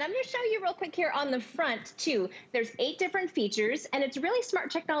 And I'm gonna show you real quick here on the front too. There's 8 different features, and it's really smart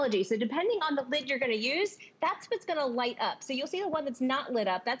technology. So depending on the lid you're gonna use, that's what's gonna light up. So you'll see the one that's not lit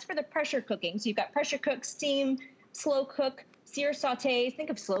up, that's for the pressure cooking. So you've got pressure cook, steam, slow cook, sear saute. Think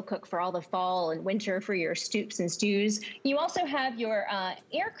of slow cook for all the fall and winter for your soups and stews. You also have your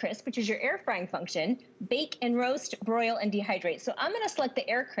air crisp, which is your air frying function, bake and roast, broil, and dehydrate. So I'm gonna select the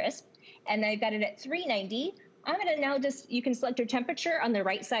air crisp, and I've got it at 390. I'm gonna now you can select your temperature on the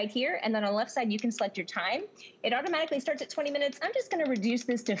right side here, and then on the left side, you can select your time. It automatically starts at 20 minutes. I'm just gonna reduce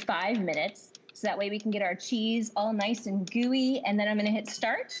this to 5 minutes, so that way we can get our cheese all nice and gooey, and then I'm gonna hit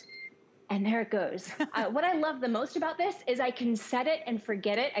start. And there it goes. What I love the most about this is I can set it and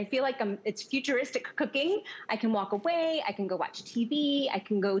forget it. I feel like it's futuristic cooking. I can walk away, I can go watch TV, I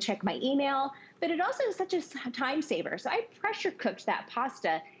can go check my email, but it also is such a time saver. So I pressure cooked that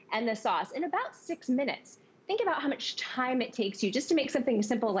pasta and the sauce in about 6 minutes. Think about how much time it takes you just to make something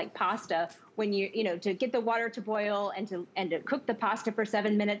simple like pasta when to get the water to boil and to cook the pasta for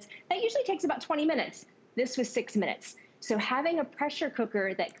 7 minutes. That usually takes about 20 minutes. This was 6 minutes. So having a pressure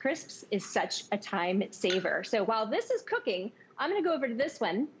cooker that crisps is such a time saver. So while this is cooking, I'm gonna go over to this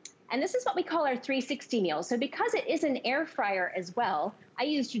one, and this is what we call our 360 meal. So because it is an air fryer as well, I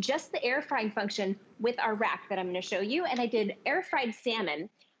used just the air frying function with our rack that I'm gonna show you, and I did air fried salmon.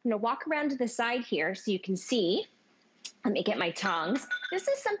 I'm gonna walk around to the side here so you can see. Let me get my tongs. This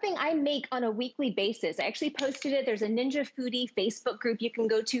is something I make on a weekly basis. I actually posted it. There's a Ninja Foodi Facebook group you can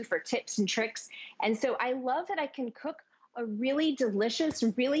go to for tips and tricks. And so I love that I can cook a really delicious,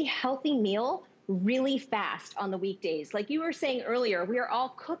 really healthy meal really fast on the weekdays. Like you were saying earlier, we are all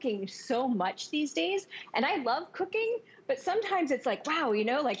cooking so much these days, and I love cooking, but sometimes it's like, wow,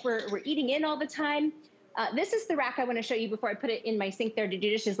 like we're eating in all the time. This is the rack I want to show you before I put it in my sink there to do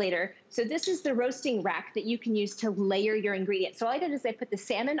dishes later. So this is the roasting rack that you can use to layer your ingredients. So all I did is I put the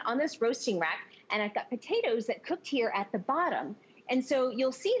salmon on this roasting rack, and I've got potatoes that cooked here at the bottom. And so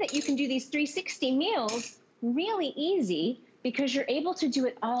you'll see that you can do these 360 meals really easy because you're able to do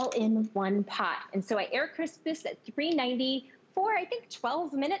it all in one pot. And so I air crisp this at 390 for, I think,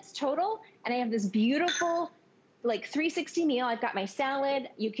 12 minutes total. And I have this beautiful, like 360 meal. I've got my salad.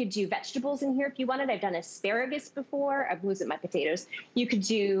 You could do vegetables in here if you wanted. I've done asparagus before. I'm losing my potatoes. You could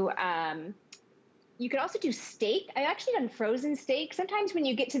do, you could also do steak. I actually done frozen steak. Sometimes when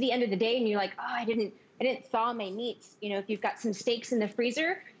you get to the end of the day and you're like, oh, I didn't thaw my meats. You know, if you've got some steaks in the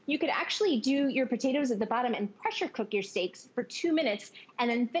freezer, you could actually do your potatoes at the bottom and pressure cook your steaks for 2 minutes and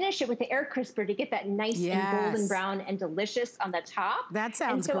then finish it with the air crisper to get that nice and golden brown and delicious on the top. That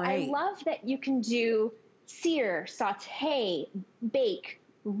sounds great. great. I love that you can do sear, saute, bake,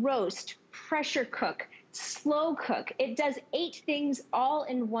 roast, pressure cook, slow cook. It does 8 things all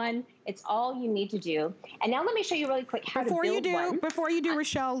in one. It's all you need to do. And now let me show you really quick how to build one. Before you do,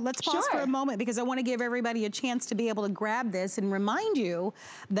 Rochelle, let's pause for a moment because I want to give everybody a chance to be able to grab this and remind you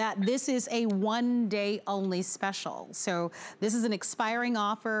that this is a one-day only special. So this is an expiring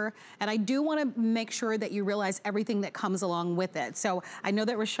offer, and I do want to make sure that you realize everything that comes along with it. So I know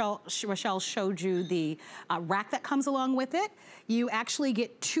that Rochelle showed you the rack that comes along with it. You actually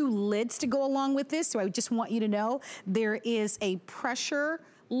get 2 lids to go along with this, so I just want you to know there is a pressure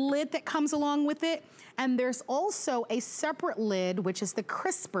lid that comes along with it, and there's also a separate lid, which is the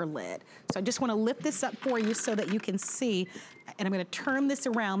crisper lid. So I just want to lift this up for you so that you can see, and I'm going to turn this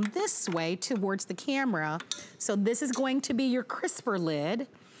around this way towards the camera. So this is going to be your crisper lid,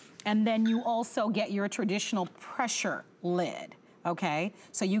 and then you also get your traditional pressure lid, okay?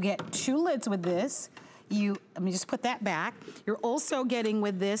 So you get 2 lids with this. Let me just put that back. You're also getting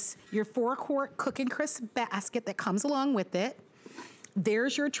with this your 4-quart cooking crisp basket that comes along with it.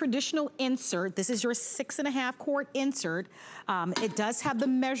 There's your traditional insert. This is your 6.5 quart insert. It does have the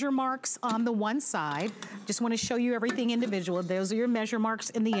measure marks on the one side. Just want to show you everything individual. Those are your measure marks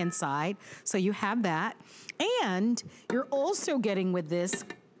in the inside. So you have that. And you're also getting with this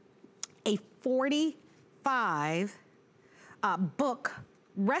a 45 book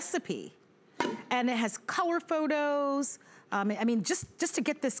recipe. And it has color photos. I mean, just to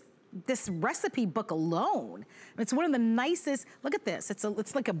get this recipe book alone, it's one of the nicest. Look at this.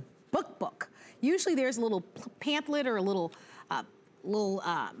 It's like a book. Usually there's a little pamphlet or a little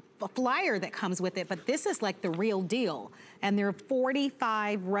flyer that comes with it, but this is like the real deal. And there are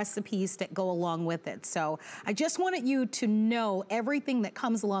 45 recipes that go along with it. So I just wanted you to know everything that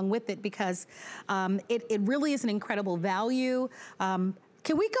comes along with it because it really is an incredible value.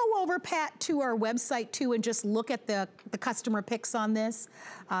 Can we go over, Pat, to our website too and just look at the customer picks on this?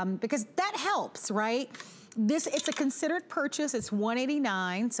 Because that helps, right? It's a considered purchase. It's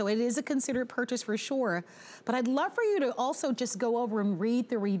 $189, so it is a considered purchase for sure. But I'd love for you to also just go over and read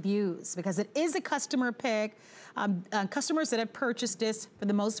the reviews because it is a customer pick. Customers that have purchased this, for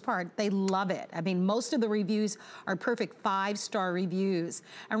the most part, they love it. I mean, most of the reviews are perfect 5-star reviews.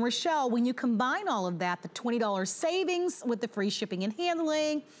 And Rochelle, when you combine all of that, the $20 savings with the free shipping and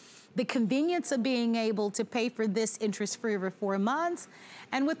handling, the convenience of being able to pay for this interest-free over 4 months,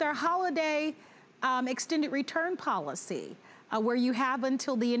 and with our holiday extended return policy, where you have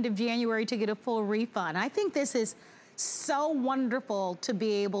until the end of January to get a full refund. I think this is so wonderful to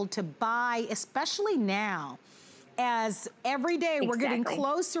be able to buy, especially now, as every day we're getting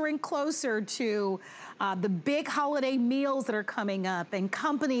closer and closer to the big holiday meals that are coming up and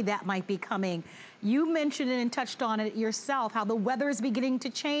company that might be coming. You mentioned it and touched on it yourself, how the weather is beginning to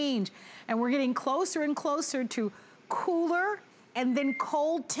change, and we're getting closer and closer to cooler and then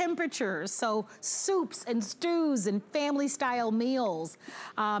cold temperatures, so soups and stews and family-style meals.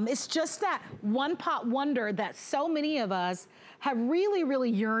 It's just that one-pot wonder that so many of us have really, really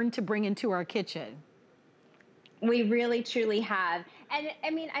yearned to bring into our kitchen. We really, truly have. And I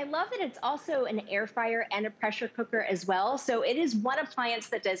mean, I love that it's also an air fryer and a pressure cooker as well. So it is one appliance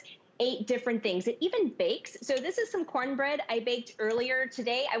that does 8 different things. It even bakes. So this is some cornbread I baked earlier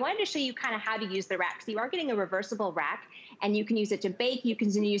today. I wanted to show you kind of how to use the rack. So you are getting a reversible rack, and you can use it to bake. You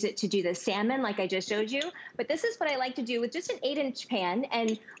can use it to do the salmon like I just showed you. But this is what I like to do with just an 8-inch pan.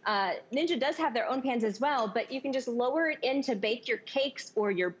 And Ninja does have their own pans as well, but you can just lower it in to bake your cakes or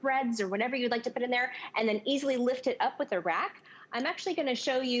your breads or whatever you'd like to put in there, and then easily lift it up with a rack. I'm actually going to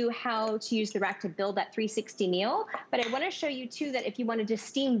show you how to use the rack to build that 360 meal, but I want to show you too that if you wanted to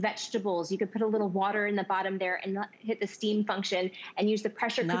steam vegetables, you could put a little water in the bottom there and hit the steam function and use the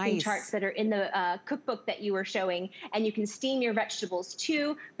pressure cooking charts that are in the cookbook that you were showing, and you can steam your vegetables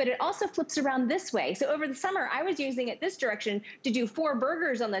too, but it also flips around this way. So over the summer, I was using it this direction to do 4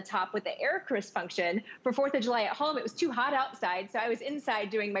 burgers on the top with the air crisp function. For 4th of July at home, it was too hot outside, so I was inside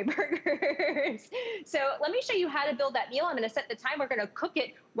doing my burgers. So let me show you how to build that meal. I'm going to set the time. We're gonna cook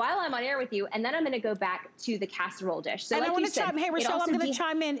it while I'm on air with you, and then I'm gonna go back to the casserole dish. So and like I want to chime, hey Rochelle, I'm gonna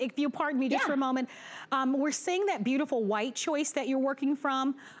chime in, if you pardon me just for a moment. We're seeing that beautiful white choice that you're working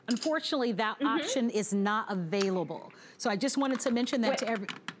from. Unfortunately, that option is not available. So I just wanted to mention that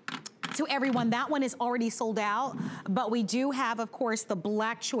to everyone. That one is already sold out, but we do have, of course, the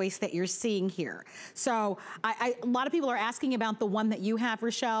black choice that you're seeing here. So a lot of people are asking about the one that you have,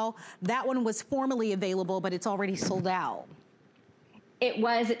 Rochelle. That one was formerly available, but it's already sold out.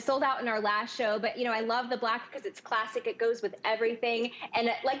 It sold out in our last show, but you know, I love the black because it's classic. It goes with everything. And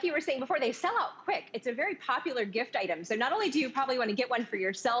like you were saying before, they sell out quick. It's a very popular gift item. So not only do you probably want to get one for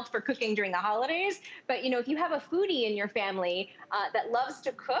yourself for cooking during the holidays, but you know, if you have a foodie in your family that loves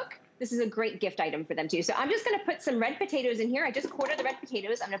to cook, this is a great gift item for them too. So I'm just going to put some red potatoes in here. I just quartered the red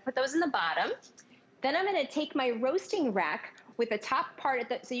potatoes. I'm going to put those in the bottom. Then I'm going to take my roasting rack with the top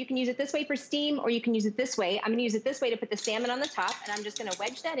part, so you can use it this way for steam, or you can use it this way. I'm gonna use it this way to put the salmon on the top, and I'm just gonna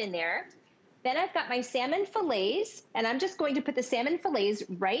wedge that in there. Then I've got my salmon fillets, and I'm just going to put the salmon fillets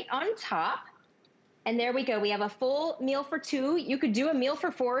right on top. And there we go. We have a full meal for two. You could do a meal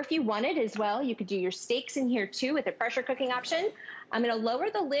for four if you wanted as well. You could do your steaks in here too with a pressure cooking option. I'm going to lower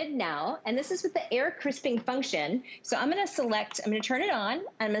the lid now, and this is with the air crisping function. So I'm going to turn it on.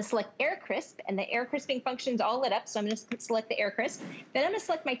 I'm going to select air crisp, and the air crisping function is all lit up. So I'm going to select the air crisp. Then I'm going to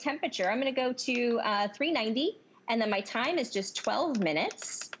select my temperature. I'm going to go to 390, and then my time is just 12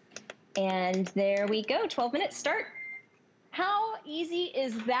 minutes. And there we go. 12 minutes start. How easy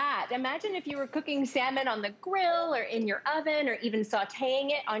is that? Imagine if you were cooking salmon on the grill or in your oven, or even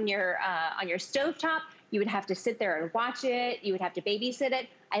sauteing it on your stovetop. You would have to sit there and watch it. You would have to babysit it.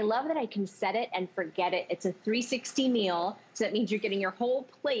 I love that I can set it and forget it. It's a 360 meal, so that means you're getting your whole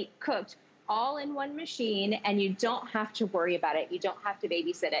plate cooked all in one machine, and you don't have to worry about it. You don't have to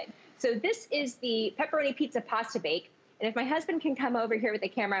babysit it. So this is the pepperoni pizza pasta bake. And if my husband can come over here with the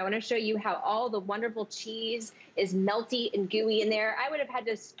camera, I want to show you how all the wonderful cheese is melty and gooey in there. I would have had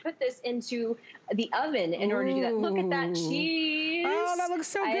to put this into the oven in order to do that. Look at that cheese. Oh, that looks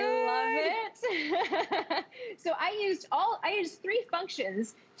so good. I love it. So I used three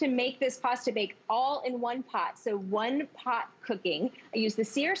functions to make this pasta bake all in one pot. So one pot cooking. I used the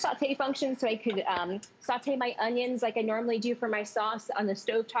sear saute function so I could saute my onions like I normally do for my sauce on the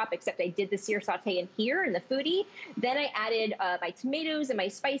stovetop, except I did the sear saute in here in the foodie. Then I added my tomatoes and my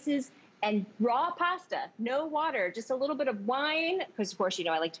spices and raw pasta, no water, just a little bit of wine, because of course, you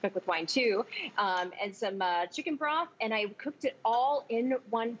know, I like to cook with wine too, and some chicken broth, and I cooked it all in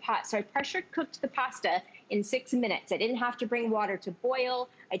one pot. So I pressure cooked the pasta in 6 minutes. I didn't have to bring water to boil.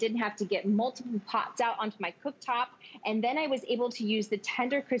 I didn't have to get multiple pots out onto my cooktop. And then I was able to use the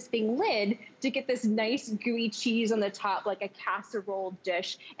tender crisping lid to get this nice gooey cheese on the top, like a casserole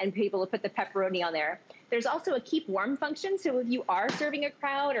dish, and be able to put the pepperoni on there. There's also a keep warm function. So if you are serving a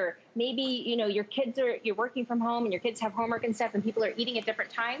crowd, or maybe, you know, you're working from home and your kids have homework and stuff and people are eating at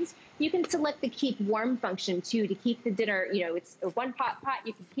different times, you can select the keep warm function too, to keep the dinner, you know, it's a one pot,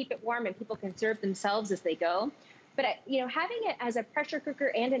 you can keep it warm and people can serve themselves as they go. But, you know, having it as a pressure cooker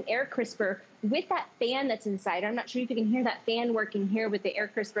and an air crisper with that fan that's inside, I'm not sure if you can hear that fan working here with the air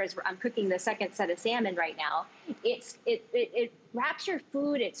crisper as I'm cooking the second set of salmon right now. It wraps your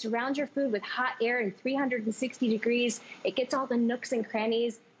food, it surrounds your food with hot air in 360 degrees. It gets all the nooks and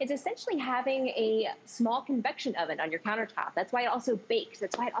crannies. It's essentially having a small convection oven on your countertop. That's why it also bakes.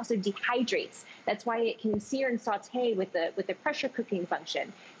 That's why it also dehydrates. That's why it can sear and saute with the pressure cooking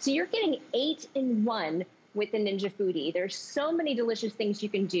function. So you're getting 8 in 1 with the Ninja Foodie. There's so many delicious things you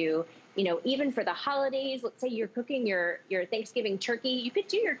can do, you know, even for the holidays. Let's say you're cooking your Thanksgiving turkey. You could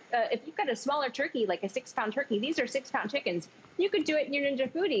do your, if you've got a smaller turkey, like a 6-pound turkey, these are 6-pound chickens. You could do it in your Ninja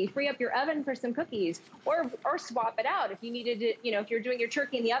Foodie, free up your oven for some cookies, or swap it out. If you needed to, you know, if you're doing your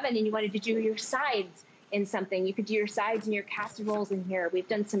turkey in the oven and you wanted to do your sides in something, you could do your sides and your casseroles in here. We've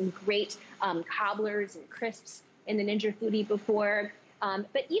done some great cobblers and crisps in the Ninja Foodie before.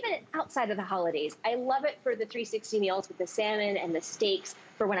 But even outside of the holidays, I love it for the 360 meals with the salmon and the steaks,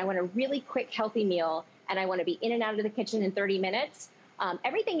 for when I want a really quick, healthy meal and I want to be in and out of the kitchen in 30 minutes.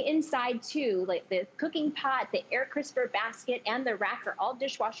 Everything inside too, like the cooking pot, the air crisper basket, and the rack are all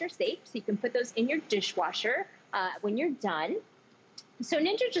dishwasher safe. So you can put those in your dishwasher when you're done. So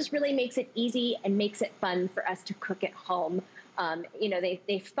Ninja just really makes it easy and makes it fun for us to cook at home. You know,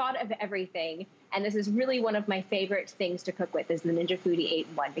 they've thought of everything. And this is really one of my favorite things to cook with, is the Ninja Foodie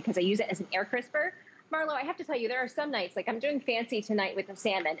 8-in-1, because I use it as an air crisper. Marlo, I have to tell you, there are some nights, like I'm doing fancy tonight with the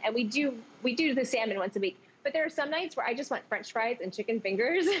salmon, and we do the salmon once a week. But there are some nights where I just want French fries and chicken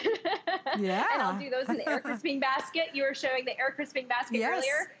fingers. Yeah. And I'll do those in the air crisping basket. You were showing the air crisping basket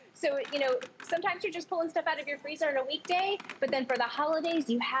earlier. So, you know, sometimes you're just pulling stuff out of your freezer on a weekday, but then for the holidays,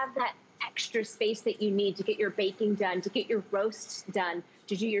 you have that extra space that you need to get your baking done, to get your roasts done,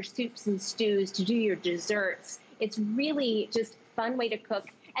 to do your soups and stews, to do your desserts. It's really just a fun way to cook.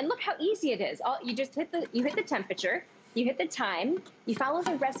 And look how easy it is. You just hit the temperature, you hit the time, you follow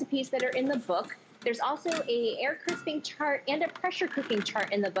the recipes that are in the book. There's also a air crisping chart and a pressure cooking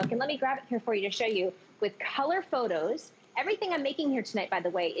chart in the book. And let me grab it here for you to show you with color photos. Everything I'm making here tonight, by the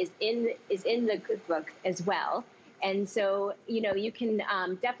way, is in the cookbook as well. And so, you know, you can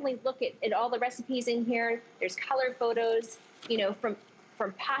definitely look at all the recipes in here. There's color photos, you know, from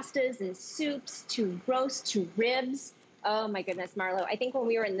pastas and soups to roast to ribs. Oh my goodness, Marlo. I think when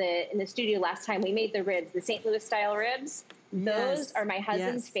we were in the studio last time, we made the ribs, the St. Louis style ribs. Those are my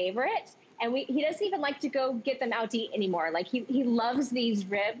husband's favorite. And he doesn't even like to go get them out to eat anymore. Like he loves these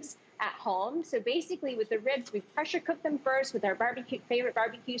ribs at home. So basically with the ribs, we pressure cook them first with our favorite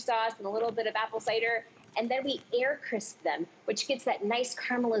barbecue sauce and a little bit of apple cider. And then we air crisp them, which gets that nice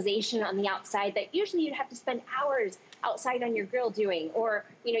caramelization on the outside that usually you'd have to spend hours outside on your grill doing, or,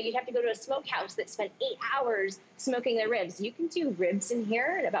 you know, you'd have to go to a smokehouse that spent 8 hours smoking their ribs. You can do ribs in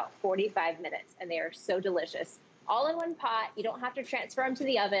here in about 45 minutes, and they are so delicious. All in one pot. You don't have to transfer them to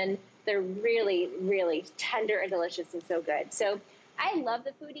the oven. They're really, really tender and delicious and so good. So I love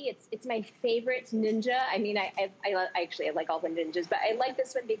the Foodie. It's my favorite Ninja. I mean, I like all the Ninjas, but I like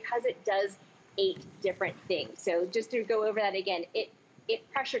this one because it does 8 different things. So just to go over that again, it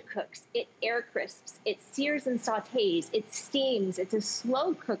pressure cooks, it air crisps, it sears and sautés, it steams, it's a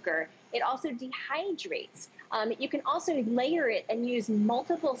slow cooker. It also dehydrates. You can also layer it and use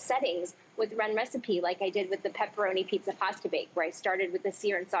multiple settings with Run Recipe, like I did with the pepperoni pizza pasta bake, where I started with the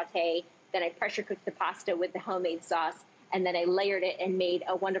sear and sauté, then I pressure cooked the pasta with the homemade sauce, and then I layered it and made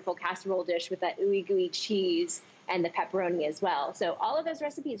a wonderful casserole dish with that ooey gooey cheese and the pepperoni as well. So all of those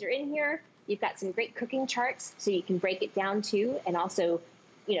recipes are in here. You've got some great cooking charts, so you can break it down too, and also,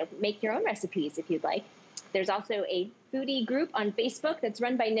 you know, make your own recipes if you'd like. There's also a foodie group on Facebook that's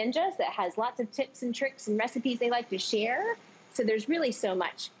run by ninjas that has lots of tips and tricks and recipes they like to share. So there's really so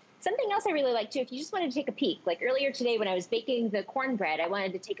much. Something else I really like too, if you just wanted to take a peek, like earlier today when I was baking the cornbread, I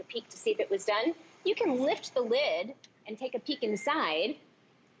wanted to take a peek to see if it was done. You can lift the lid and take a peek inside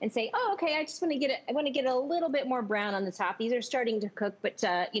and say, oh, okay, I just want to get it. I want to get a little bit more brown on the top. These are starting to cook, but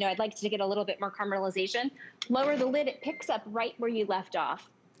you know, I'd like to get a little bit more caramelization. Lower the lid, it picks up right where you left off.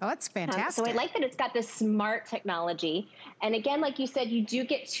 Oh, that's fantastic. So I like that it's got this smart technology. And again, like you said, you do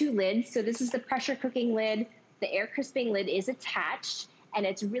get 2 lids. So this is the pressure cooking lid. The air crisping lid is attached, and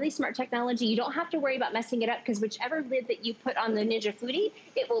it's really smart technology. You don't have to worry about messing it up, because whichever lid that you put on the Ninja Foodie,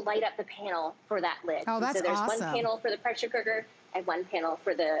 it will light up the panel for that lid. Oh, that's awesome. So there's one panel for the pressure cooker and one panel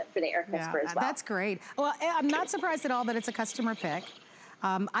for the air crisper as well. That's great. Well, I'm not surprised at all that it's a customer pick.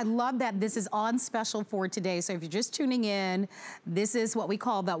 I love that this is on special for today. So if you're just tuning in, this is what we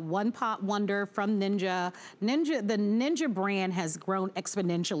call the One Pot Wonder from Ninja. The Ninja brand has grown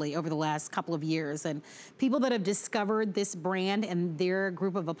exponentially over the last couple of years, and people that have discovered this brand and their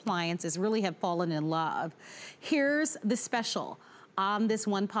group of appliances really have fallen in love. Here's the special on this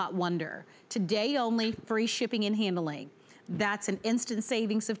One Pot Wonder. Today only, free shipping and handling. That's an instant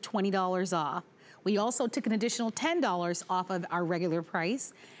savings of $20 off. We also took an additional $10 off of our regular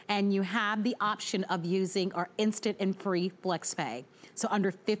price, and you have the option of using our instant and free flex pay. So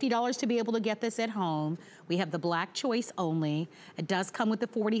under $50 to be able to get this at home. We have the black choice only. It does come with the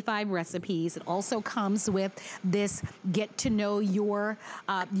 45 recipes. It also comes with this get to know your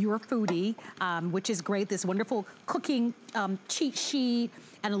foodie, which is great. This wonderful cooking cheat sheet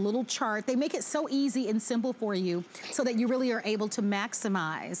and a little chart. They make it so easy and simple for you so that you really are able to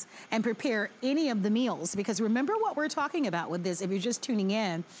maximize and prepare any of the meals. Because remember what we're talking about with this, if you're just tuning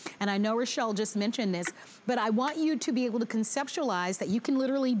in, and I know Rochelle just mentioned this, but I want you to be able to conceptualize that you can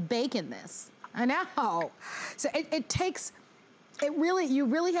literally bake in this. I know. So you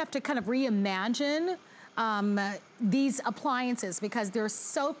really have to kind of reimagine these appliances, because they're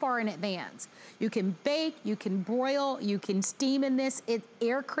so far in advance. You can bake, you can broil, you can steam in this. It's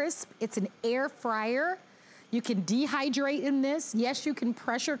air crisp, it's an air fryer. You can dehydrate in this. Yes, you can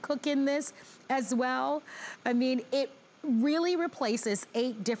pressure cook in this as well. I mean, it really replaces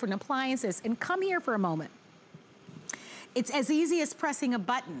 8 different appliances. And come here for a moment. It's as easy as pressing a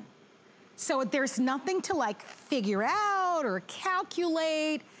button. So there's nothing to like figure out or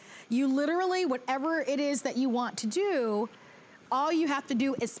calculate. You literally, whatever it is that you want to do, all you have to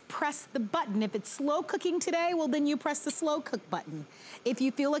do is press the button. If it's slow cooking today, well, then you press the slow cook button. If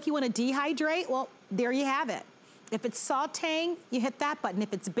you feel like you want to dehydrate, well, there you have it. If it's sauteing, you hit that button.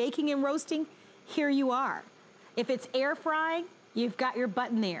 If it's baking and roasting, here you are. If it's air frying, You've got your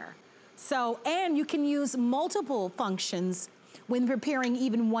button there. So, and you can use multiple functions when preparing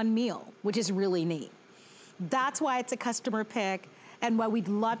even one meal, which is really neat. That's why it's a customer pick and why we'd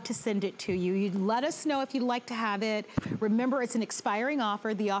love to send it to you. You'd let us know if you'd like to have it. Remember, it's an expiring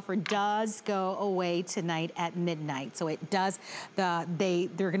offer. The offer does go away tonight at midnight. So it does, they're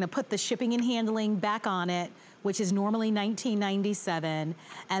gonna put the shipping and handling back on it, which is normally $19.97,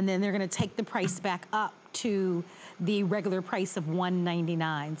 and then they're gonna take the price back up to the regular price of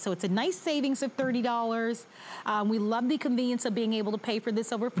 $199. So it's a nice savings of $30. We love the convenience of being able to pay for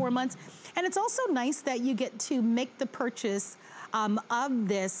this over 4 months. And it's also nice that you get to make the purchase of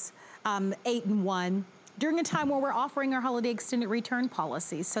this 8-in-1 during a time where we're offering our holiday extended return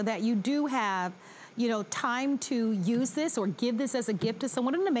policy, so that you do have, you know, time to use this or give this as a gift to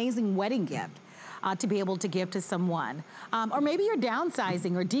someone. What an amazing wedding gift. To be able to give to someone. Or maybe you're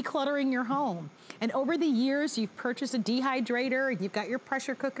downsizing or decluttering your home. And over the years, you've purchased a dehydrator, you've got your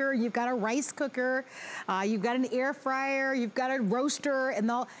pressure cooker, you've got a rice cooker, you've got an air fryer, you've got a roaster,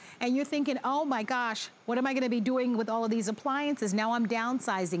 and you're thinking, oh my gosh, what am I gonna be doing with all of these appliances? Now I'm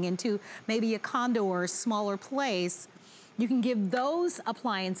downsizing into maybe a condo or a smaller place. You can give those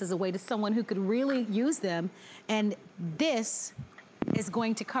appliances away to someone who could really use them, and this is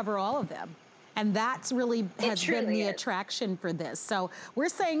going to cover all of them. And that's really has been the attraction for this. So we're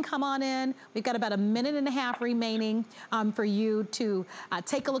saying come on in. We've got about 1.5 minutes remaining for you to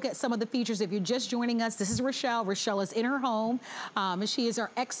take a look at some of the features. If you're just joining us, this is Rochelle. Rochelle is in her home. She is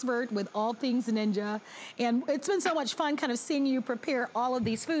our expert with all things Ninja. And it's been so much fun kind of seeing you prepare all of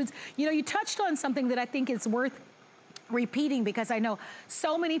these foods. You know, you touched on something that I think is worth repeating, because I know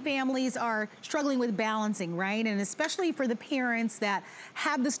so many families are struggling with balancing, right? And especially for the parents that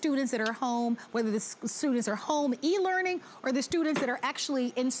have the students that are home, whether the students are home e-learning or the students that are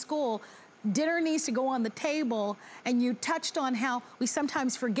actually in school, dinner needs to go on the table. And you touched on how we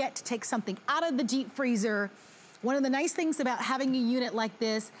sometimes forget to take something out of the deep freezer. One of the nice things about having a unit like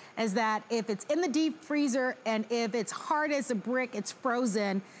this is that if it's in the deep freezer and if it's hard as a brick, it's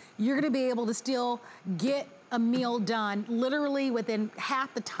frozen, you're gonna be able to still get a meal done literally within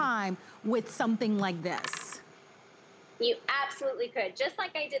half the time with something like this. You absolutely could. Just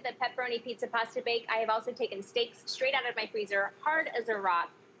like I did the pepperoni pizza pasta bake, I have also taken steaks straight out of my freezer, hard as a rock,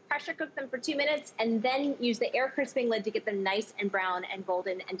 pressure cook them for 2 minutes, and then use the air crisping lid to get them nice and brown and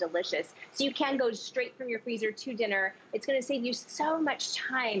golden and delicious. So you can go straight from your freezer to dinner. It's gonna save you so much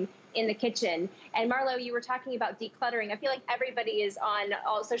time in the kitchen. And Marlo, you were talking about decluttering. I feel like everybody is on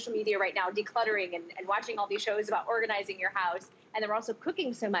all social media right now, decluttering and watching all these shows about organizing your house. And they're also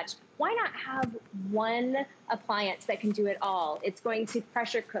cooking so much. Why not have one appliance that can do it all? It's going to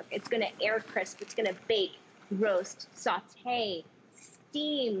pressure cook, it's gonna air crisp, it's gonna bake, roast, saute,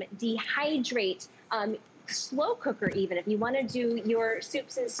 steam, dehydrate, slow cooker even, if you want to do your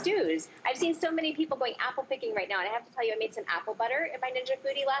soups and stews. I've seen so many people going apple picking right now, and I have to tell you, I made some apple butter in my Ninja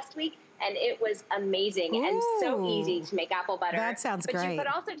Foodie last week, and it was amazing. Ooh, and so easy to make apple butter. That sounds great. But you could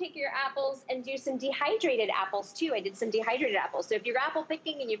also take your apples and do some dehydrated apples too. I did some dehydrated apples. So if you're apple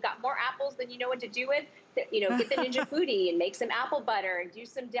picking and you've got more apples than you know what to do with, you know, get the Ninja Foodie and make some apple butter and do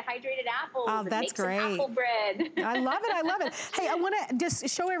some dehydrated apples and make some apple bread. I love it, I love it. Hey, I wanna just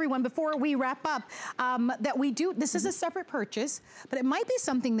show everyone before we wrap up that we do, this is a separate purchase, but it might be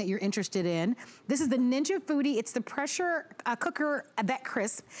something that you're interested in. This is the Ninja Foodie. It's the pressure cooker that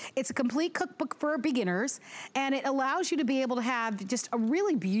crisp. It's a complete cookbook for beginners, and it allows you to be able to have just a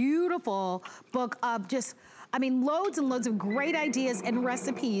really beautiful book of just, I mean, loads and loads of great ideas and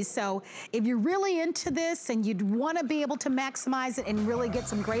recipes. So if you're really into this and you'd want to be able to maximize it and really get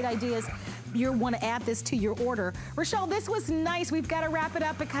some great ideas, you want to add this to your order. Rochelle, this was nice. We've got to wrap it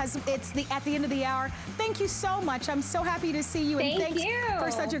up because it's at the end of the hour. Thank you so much. I'm so happy to see you. And thanks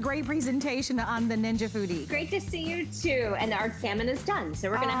for such a great presentation on the Ninja Foodie. Great to see you too. And our salmon is done. So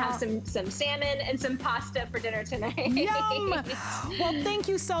we're going to have some salmon and some pasta for dinner tonight. Yum! Well, thank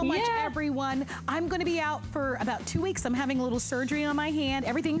you so much, everyone. I'm going to be out for about 2 weeks. I'm having a little surgery on my hand.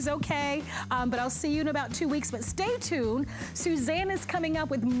 Everything's okay, but I'll see you in about 2 weeks. But stay tuned. Suzanne is coming up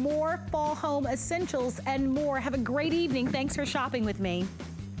with more fall home essentials and more. Have a great evening. Thanks for shopping with me.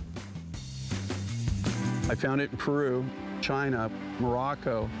 I found it in Peru, China,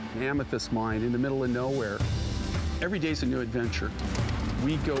 Morocco, an amethyst mine in the middle of nowhere. Every day's a new adventure.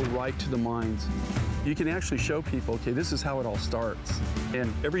 We go right to the mines. You can actually show people, okay, this is how it all starts.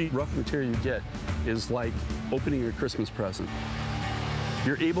 And every rough material you get is like opening a Christmas present.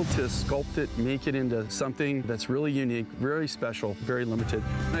 You're able to sculpt it, make it into something that's really unique, very special, very limited.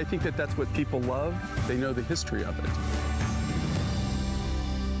 And I think that that's what people love. They know the history of it.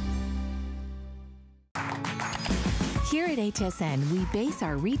 Here at HSN, we base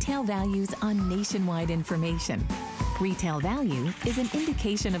our retail values on nationwide information. Retail value is an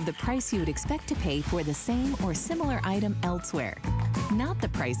indication of the price you would expect to pay for the same or similar item elsewhere, not the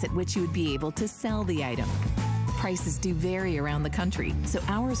price at which you would be able to sell the item. Prices do vary around the country, so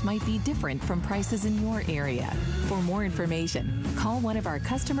ours might be different from prices in your area. For more information, call one of our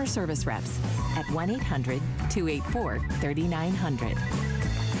customer service reps at 1-800-284-3900.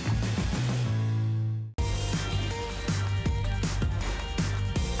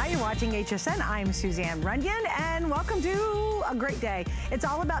 You're watching HSN. I'm Suzanne Runyon, and welcome to a great day. It's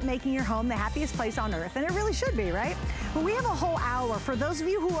all about making your home the happiest place on earth, and it really should be, right? Well, we have a whole hour for those of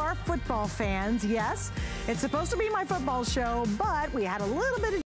you who are football fans. Yes, it's supposed to be my football show, but we had a little bit of